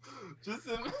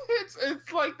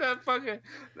 It's like that fucking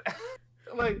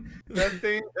like that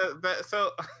thing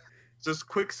just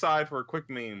quick side for a quick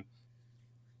meme.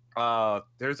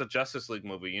 There's a Justice League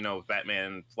movie, you know,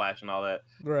 Batman, Flash, and all that.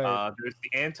 Right. There's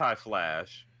the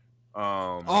Anti-Flash.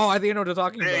 Oh, I think you know what you're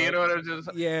talking about. Yeah, you know what I'm just.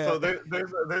 Yeah. So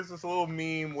there's this little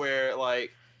meme where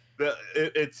like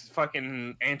it's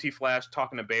fucking Anti-Flash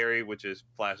talking to Barry, which is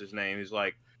Flash's name. He's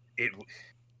like, you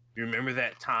remember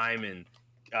that time in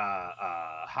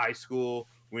high school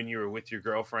when you were with your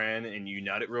girlfriend and you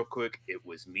nutted real quick? It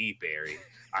was me, Barry.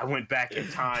 I went back in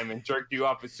time and jerked you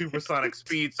off at supersonic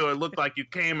speed so it looked like you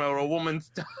came out of a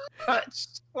woman's touch.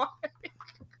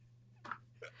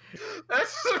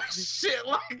 That's some shit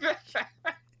like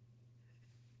that.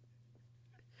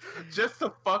 Just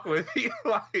to fuck with you,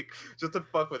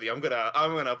 I'm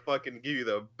gonna fucking give you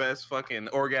the best fucking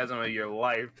orgasm of your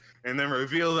life, and then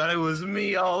reveal that it was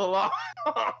me all along.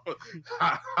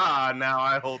 Now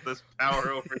I hold this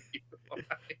power over you.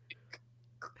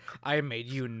 I made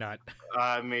you nut.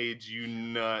 I made you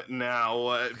nut. Now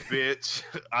what, bitch?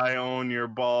 I own your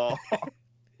ball.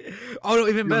 Oh no,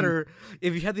 even better.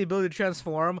 If you had the ability to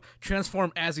transform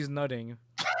as he's nutting.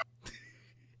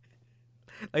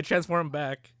 Like transform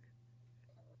back.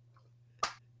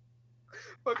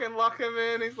 Fucking lock him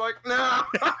in. He's like, no.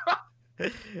 Well,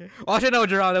 actually, no,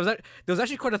 Gerald. There was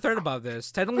actually quite a thread about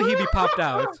this. Technically, he'd be popped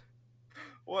out.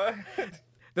 What?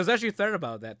 There's actually a thread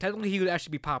about that. Technically, he would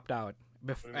actually be popped out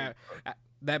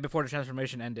before the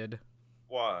transformation ended.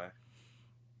 Why?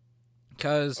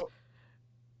 Because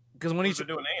when he's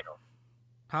doing anal.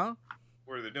 Huh?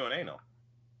 Where they're doing anal.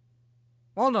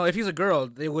 Well, no. If he's a girl,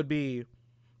 they would be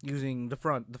using the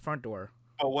front door.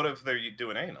 Well, what if they're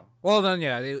doing anal? Well, then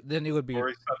yeah, then it would be. Or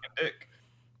he's sucking dick.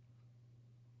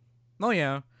 Oh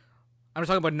yeah, I'm just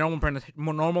talking about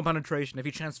normal penetration. If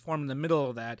he transformed in the middle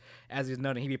of that as he's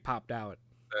nutting, he'd be popped out.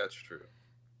 That's true.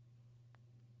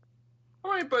 All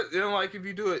right, but like if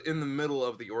you do it in the middle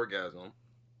of the orgasm,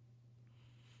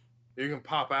 you can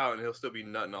pop out and he'll still be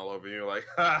nutting all over you. You're like,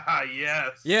 ha,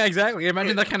 yes. Yeah, exactly.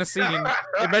 Imagine that kind of scene.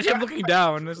 Imagine looking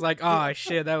down. It's like, oh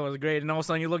shit, that was great. And all of a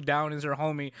sudden you look down and it's your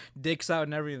homie, dicks out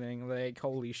and everything. Like,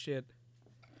 holy shit.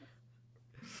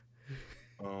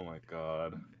 Oh my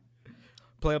god.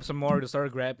 Play up some more. Just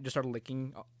start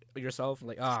licking yourself.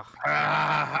 Like,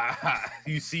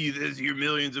 you see this? Your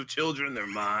millions of children, they're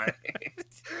mine.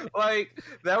 Like,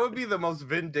 that would be the most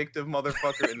vindictive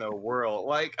motherfucker in the world.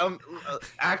 Like,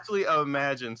 actually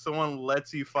imagine someone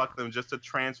lets you fuck them just to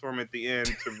transform at the end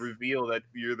to reveal that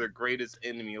you're their greatest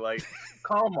enemy. Like,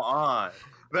 come on.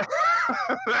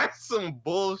 That's some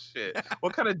bullshit.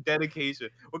 What kind of dedication?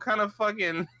 What kind of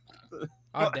fucking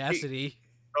audacity?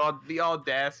 The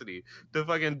audacity to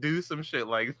fucking do some shit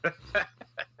like that.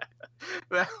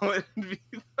 That would be.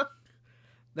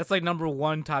 That's like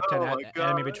 #1 top 10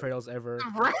 anime betrayals ever.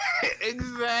 Right,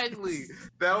 exactly.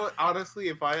 That would honestly,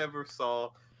 if I ever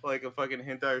saw like a fucking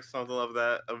hentai or something of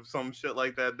that, of some shit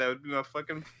like that. That would be my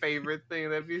fucking favorite thing.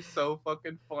 That'd be so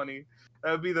fucking funny.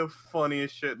 That'd be the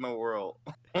funniest shit in the world.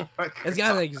 Oh my It's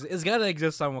God. gotta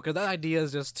exist somewhere because that idea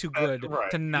is just too good Right.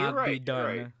 to You're not be right. You're done.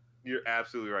 right. You're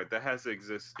absolutely right. That has to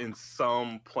exist in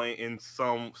some plane, in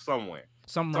somewhere.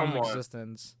 Some realm of Someone.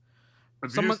 existence. If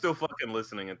you're Someone, still fucking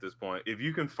listening at this point, if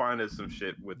you can find us some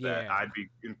shit with that, yeah. I'd be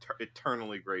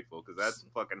eternally grateful because that's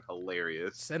fucking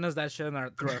hilarious. Send us that shit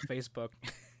through our Facebook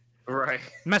Right.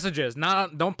 messages.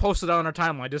 Don't post it on our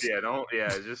timeline. Just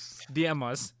Just DM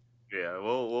us. yeah.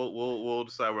 We'll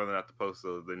decide whether or not to post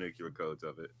the nuclear codes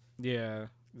of it. Yeah.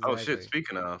 Oh Exactly. shit!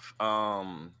 Speaking of,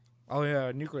 Oh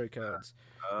yeah, nuclear codes.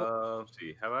 let's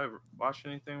see. Have I watched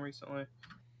anything recently?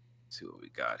 Let's see what we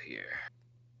got here.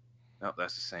 No,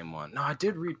 that's the same one. No, I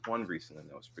did read one recently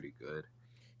that was pretty good.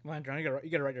 Come on, John. You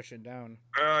gotta write your shit down.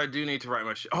 I do need to write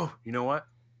my shit. Oh, you know what?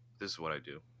 This is what I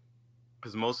do.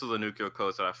 Because most of the nuclear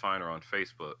codes that I find are on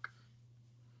Facebook,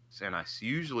 and I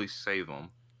usually save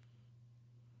them.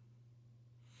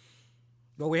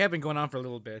 Well, we have been going on for a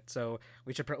little bit, so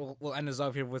we'll end this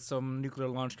off here with some nuclear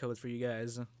launch codes for you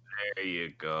guys. There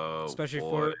you go. Especially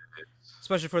boys.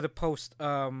 for the post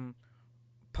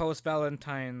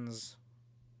Valentine's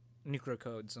nuclear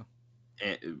codes.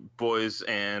 And boys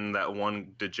and that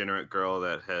one degenerate girl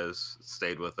that has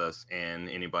stayed with us, and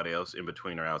anybody else in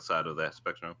between or outside of that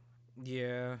spectrum.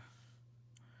 Yeah.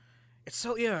 It's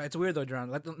weird though, John.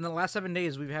 Like in the last 7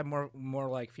 days, we've had more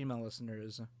like female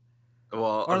listeners.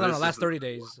 Well, Or no, last 30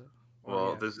 days.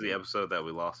 Well, this is the episode that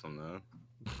we lost them then.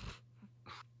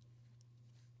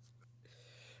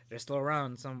 They're still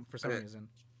around for some reason.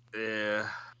 Yeah,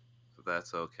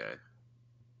 that's okay.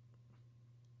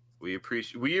 We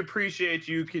appreciate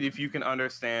you if you can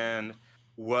understand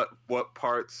what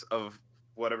parts of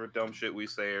whatever dumb shit we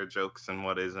say are jokes and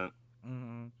what isn't.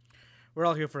 Mm-hmm. We're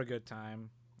all here for a good time.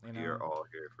 You know? You're all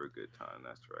here for a good time.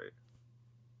 That's right.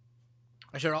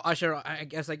 I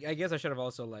guess I should have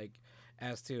also like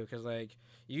asked too, because like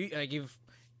if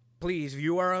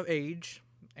you are of age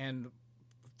and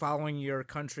following your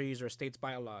country's or state's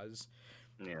bylaws.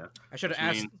 Yeah. I should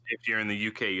have asked. If you're in the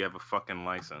UK, you have a fucking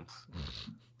license.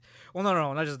 Well,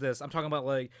 no, not just this. I'm talking about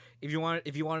like if you wanted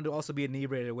to also be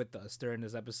inebriated with us during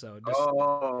this episode. Just,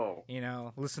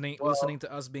 listening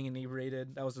to us being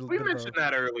inebriated. That was a little bit. We mentioned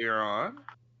that earlier on.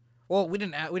 Well, we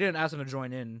didn't ask them to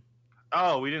join in.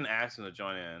 Oh, we didn't ask them to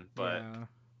join in, but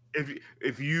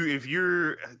if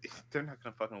you're, they're not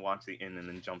gonna fucking watch the end and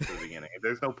then jump to the beginning.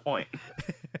 There's no point.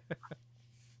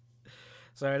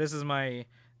 Sorry, this is my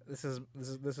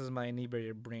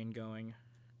inebriated brain going.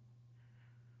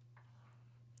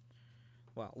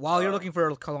 Well, while you're looking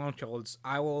for cologne codes,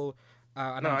 I will.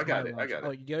 I got it.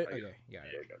 Oh, you get it? Okay, yeah.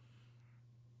 I got it.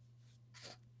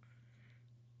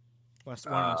 Want to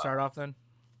start off then?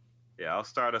 Yeah, I'll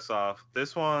start us off.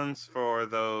 This one's for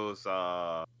those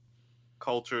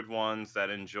cultured ones that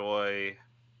enjoy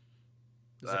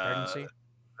pregnancy?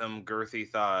 Them girthy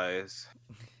thighs.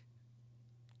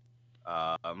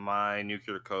 My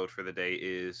nuclear code for the day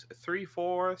is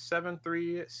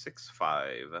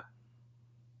 347365.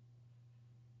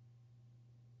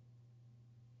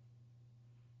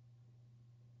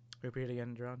 Repeat it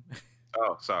again, John.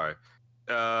 Oh, sorry.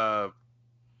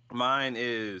 Mine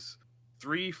is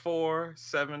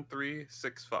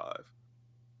 347365.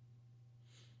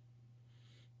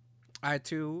 I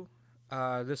too.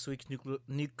 This week's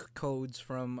nuke codes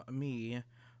from me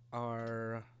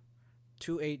are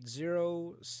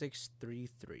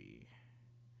 280633.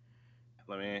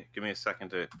 Give me a second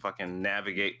to fucking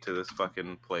navigate to this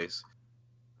fucking place.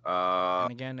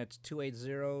 And again, it's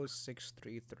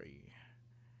 280633.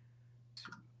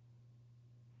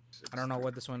 I don't know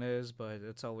what this one is, but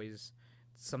it's always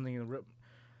something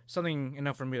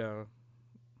enough for me to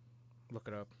look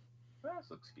it up. That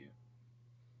looks cute.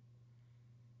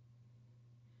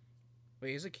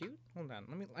 Wait, is it cute? Hold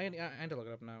on. I need to look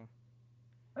it up now.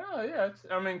 Oh yeah,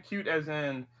 cute as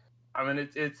in,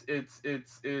 it's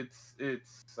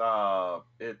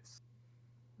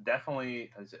definitely,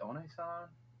 is it One-san?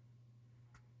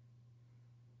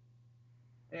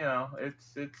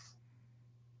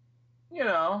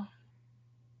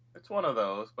 It's one of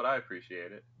those, but I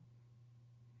appreciate it.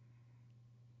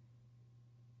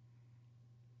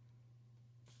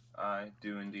 I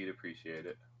do indeed appreciate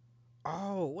it.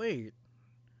 Oh, wait.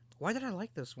 Why did I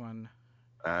like this one?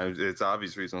 It's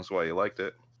obvious reasons why you liked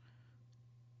it.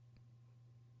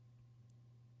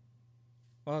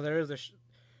 Well, there is a...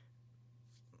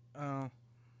 Oh.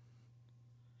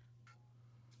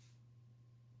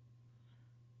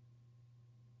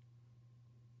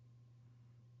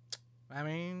 I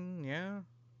mean, yeah.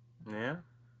 Yeah?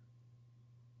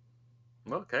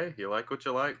 Okay, you like what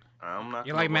you like. I'm not.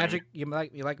 You Gonna like blame magic? You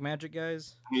like magic,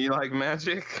 guys? You like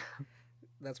magic?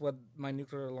 That's what my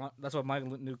That's what my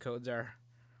new codes are.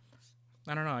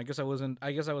 I don't know. I guess I wasn't.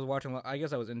 I guess I was watching. I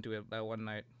guess I was into it that one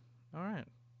night. All right.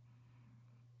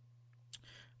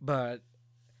 But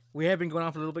we have been going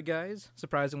on for a little bit, guys.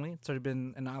 Surprisingly, it's already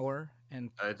been an hour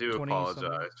and I do 20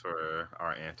 apologize for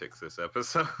our antics this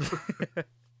episode.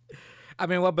 I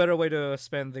mean, what better way to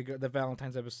spend the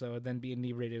Valentine's episode than be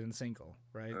inebriated and single,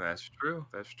 right? That's true.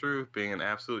 That's true. Being an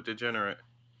absolute degenerate.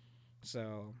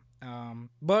 So,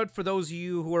 but for those of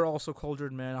you who are also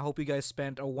cultured men, I hope you guys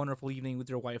spent a wonderful evening with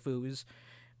your waifus,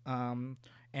 and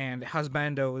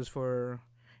husbandos for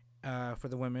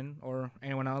the women or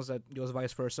anyone else that goes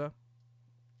vice versa.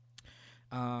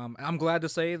 I'm glad to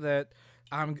say that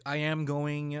I am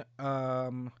going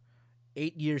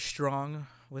 8 years strong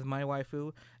with my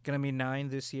waifu. Gonna be 9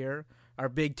 this year. Our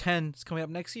big 10 is coming up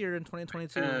next year in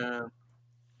 2022. How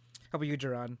about you,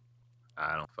 Jerron?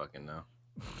 I don't fucking know.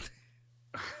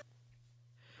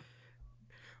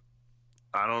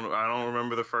 I don't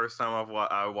remember the first time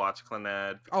I watched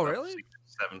Clannad. Oh, really?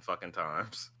 7 fucking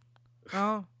times.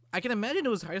 Oh, I can imagine it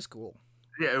was high school.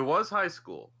 Yeah, it was high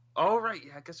school. Oh, right.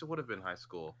 Yeah, I guess it would have been high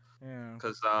school. Yeah.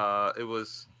 Because it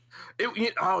was...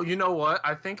 Oh, you know what?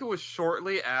 I think it was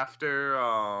shortly after...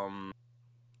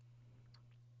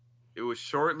 It was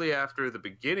shortly after the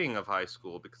beginning of high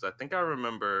school, because I think I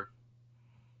remember...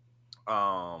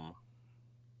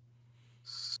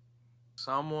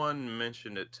 Someone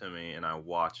mentioned it to me, and I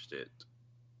watched it.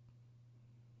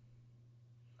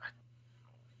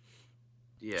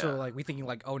 Yeah. So, like, we thinking,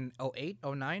 like, 08,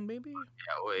 09, maybe?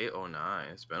 Yeah, 08, 09.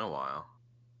 It's been a while.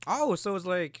 Oh, so it's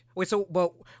like... Wait, so,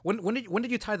 well, when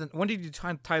did you tie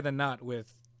the knot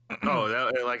with...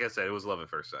 Like I said, it was love at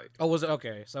first sight. Oh, was it?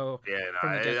 Okay, so...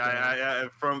 Yeah,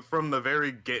 from the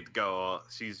very get-go,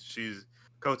 she's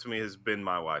Kotomi has been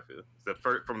my waifu.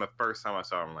 From the first time I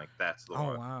saw her, I'm like, that's the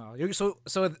one. Oh, wow.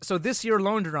 So this year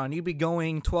alone, Duran, you'd be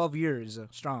going 12 years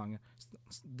strong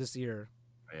this year.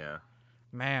 Yeah.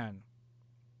 Man.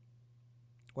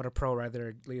 What a pro right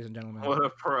there, ladies and gentlemen. What a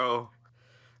pro.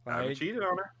 Like, I haven't cheated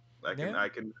on her. I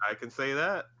can say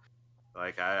that.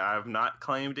 Like, I've not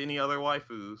claimed any other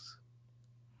waifus.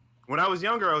 When I was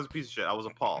younger, I was a piece of shit. I was a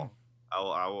Paul. I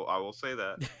will say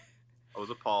that. I was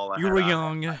a Paul. You were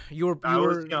young. I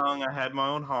was young. I had my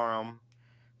own harem.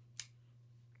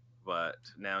 But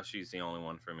now she's the only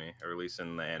one for me, or at least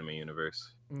in the anime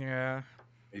universe. Yeah.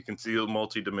 You can see a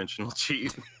multi-dimensional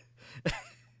cheat.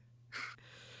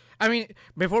 I mean,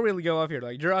 before we go off here,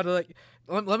 like, Gerard, like,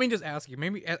 let me just ask you,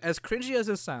 maybe as cringy as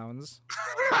this sounds.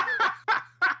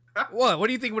 What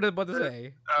do you think we're about to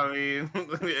say? I mean,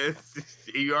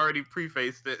 you already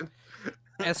prefaced it.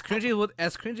 As cringy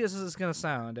as this is gonna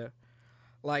sound,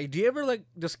 like, do you ever like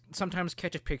just sometimes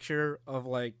catch a picture of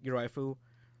like your waifu,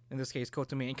 in this case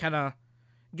Kotomi, and kind of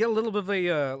get a little bit of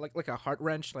a like a heart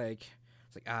wrench, like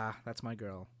it's like that's my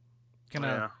girl. Kind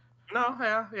of. Yeah. No,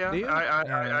 yeah. Do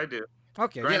I do.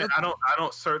 Okay. Granted, I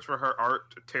don't search for her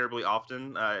art terribly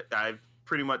often. I've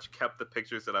pretty much kept the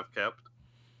pictures that I've kept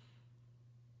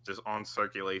just on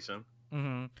circulation.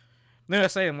 Mm-hmm. No, I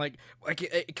say I'm like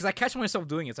because I catch myself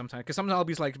doing it sometimes. Because sometimes I'll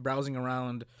be like browsing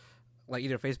around, like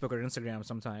either Facebook or Instagram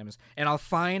sometimes, and I'll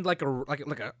find like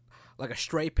a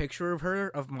stray picture of her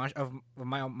of my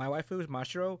waifu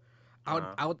Mashiro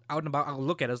out and about. I'll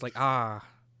look at it, it's like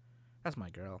that's my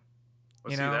girl.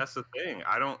 Well, that's the thing.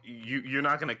 You're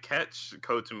not gonna catch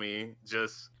Kotomi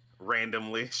just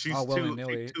randomly. She's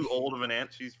too old of an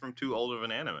She's from too old of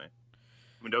an anime.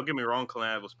 I mean, don't get me wrong,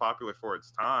 Clannad was popular for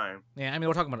its time. Yeah, I mean,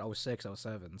 we're talking about 06,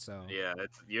 07, so... Yeah,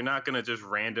 you're not going to just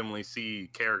randomly see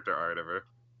character art of her.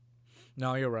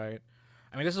 No, you're right.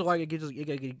 I mean, this is why you get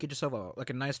yourself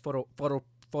a nice photo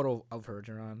of her,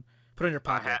 Jerron. Put it in your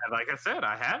pocket. Like I said,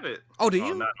 I have it. Oh, do you?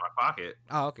 Not in my pocket.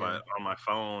 Oh, okay. But on my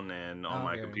phone and on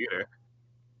my computer.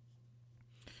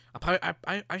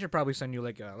 I should probably send you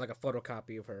like a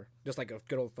photocopy of her, just like a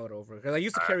good old photo of her. Because I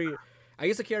used to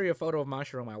carry a photo of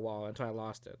Mashiro on my wall until I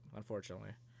lost it,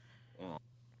 unfortunately. Oh.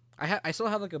 I still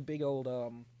have like a big old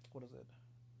what is it?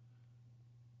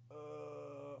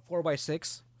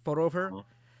 4x6 photo of her.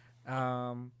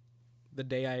 Mm-hmm. The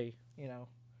day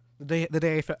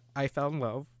I fell in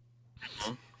love.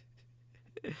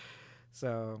 Mm-hmm.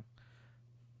 So,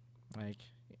 like,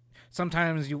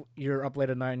 sometimes you're up late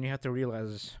at night and you have to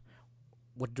realize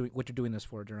what you're doing this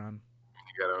for, Duran.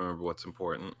 You gotta remember what's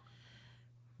important.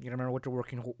 You gotta remember what you're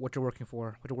working for, what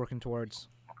you're working towards.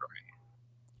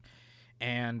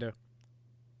 And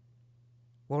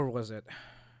where was it?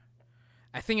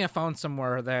 I think I found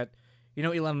somewhere that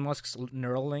Elon Musk's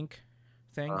Neuralink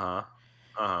thing.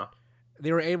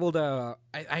 they were able to.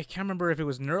 I can't remember if it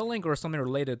was Neuralink or something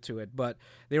related to it, but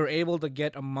they were able to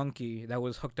get a monkey that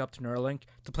was hooked up to Neuralink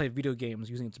to play video games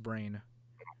using its brain.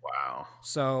 Wow.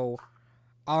 So,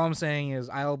 all I'm saying is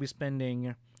I'll be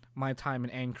spending my time in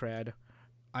Aincrad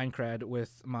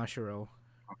with Mashiro.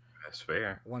 That's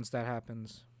fair. Once that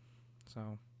happens.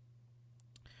 So,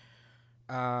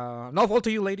 no fault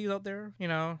to you ladies out there. You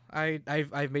know,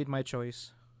 I've made my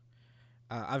choice.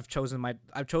 I've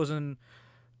chosen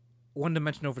one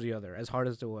dimension over the other, as hard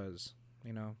as it was.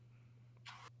 You know,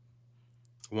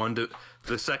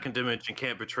 the second dimension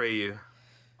can't betray you.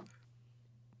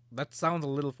 That sounds a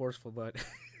little forceful, but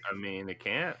I mean, it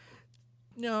can't.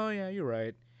 No, yeah, you're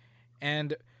right.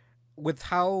 And with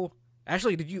how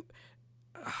actually did you?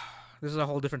 This is a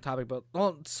whole different topic, but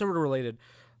well, it's sort of related.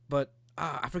 But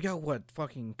I forgot what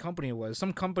fucking company it was.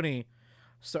 Some company,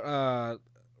 I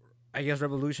guess,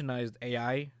 revolutionized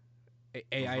AI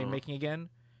making again.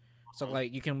 So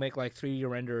like you can make like 3D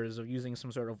renders of using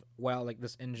some sort of like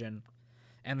this engine,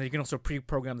 and then you can also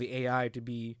pre-program the AI to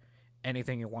be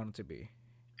anything you want it to be.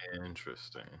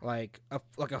 Interesting. Like a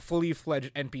fully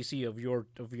fledged NPC of your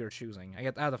choosing. I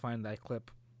have to find that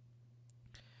clip.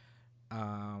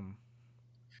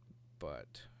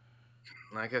 But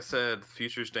like I said, the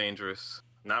future's dangerous.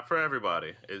 Not for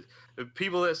everybody.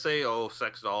 People that say, "Oh,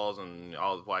 sex dolls and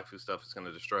all the waifu stuff is going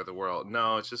to destroy the world."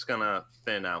 No, it's just going to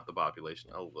thin out the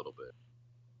population a little bit.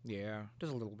 Yeah,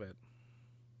 just a little bit.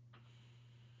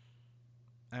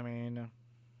 I mean,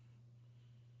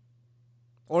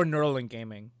 or Neuralink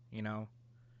gaming, you know.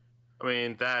 I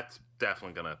mean, that's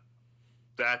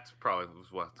probably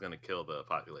what's gonna kill the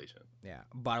population. Yeah,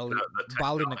 bodily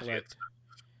neglect.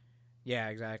 Yeah,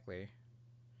 exactly.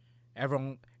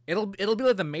 Everyone, it'll be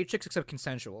like the Matrix except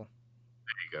consensual.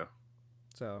 There you go.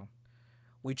 So,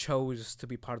 we chose to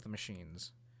be part of the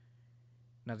machines,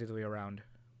 not the other way around.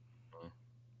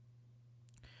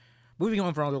 Moving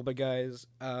on for a little bit, guys.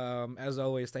 As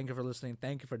always, thank you for listening.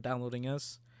 Thank you for downloading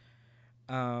us.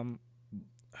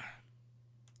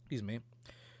 Excuse me.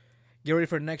 Get ready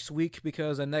for next week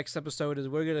because the next episode is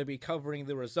we're going to be covering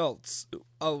the results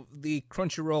of the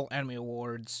Crunchyroll Anime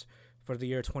Awards for the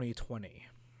year 2020.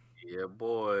 Yeah,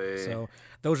 boy. So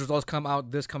those results come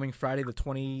out this coming Friday, the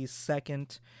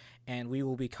 22nd, and we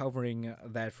will be covering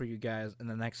that for you guys in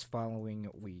the next following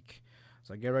week.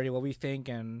 So get ready what we think,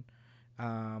 and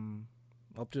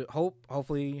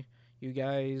hopefully you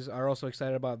guys are also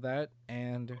excited about that.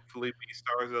 And hopefully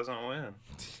Beastars doesn't win.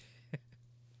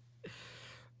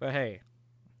 But hey,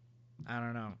 I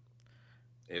don't know.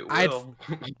 It will.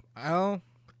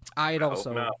 I'd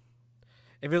also.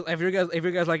 If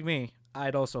you guys like me,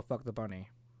 I'd also fuck the bunny.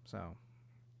 So,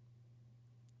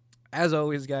 as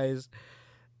always, guys.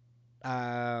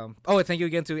 And thank you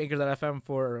again to Anchor.fm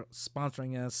for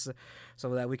sponsoring us,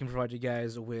 so that we can provide you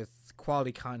guys with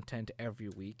quality content every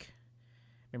week.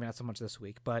 Maybe not so much this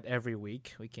week, but every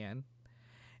week we can.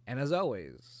 And as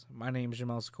always, my name is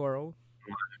Jamal Socorro.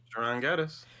 Jerron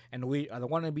Gaddis. And we are the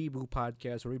Wannabe Boo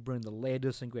Podcast, where we bring the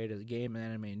latest and greatest game and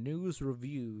anime news,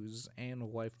 reviews, and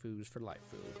waifus for life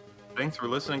food. Thanks for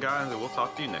listening, guys, and we'll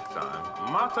talk to you next time.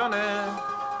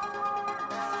 Matane!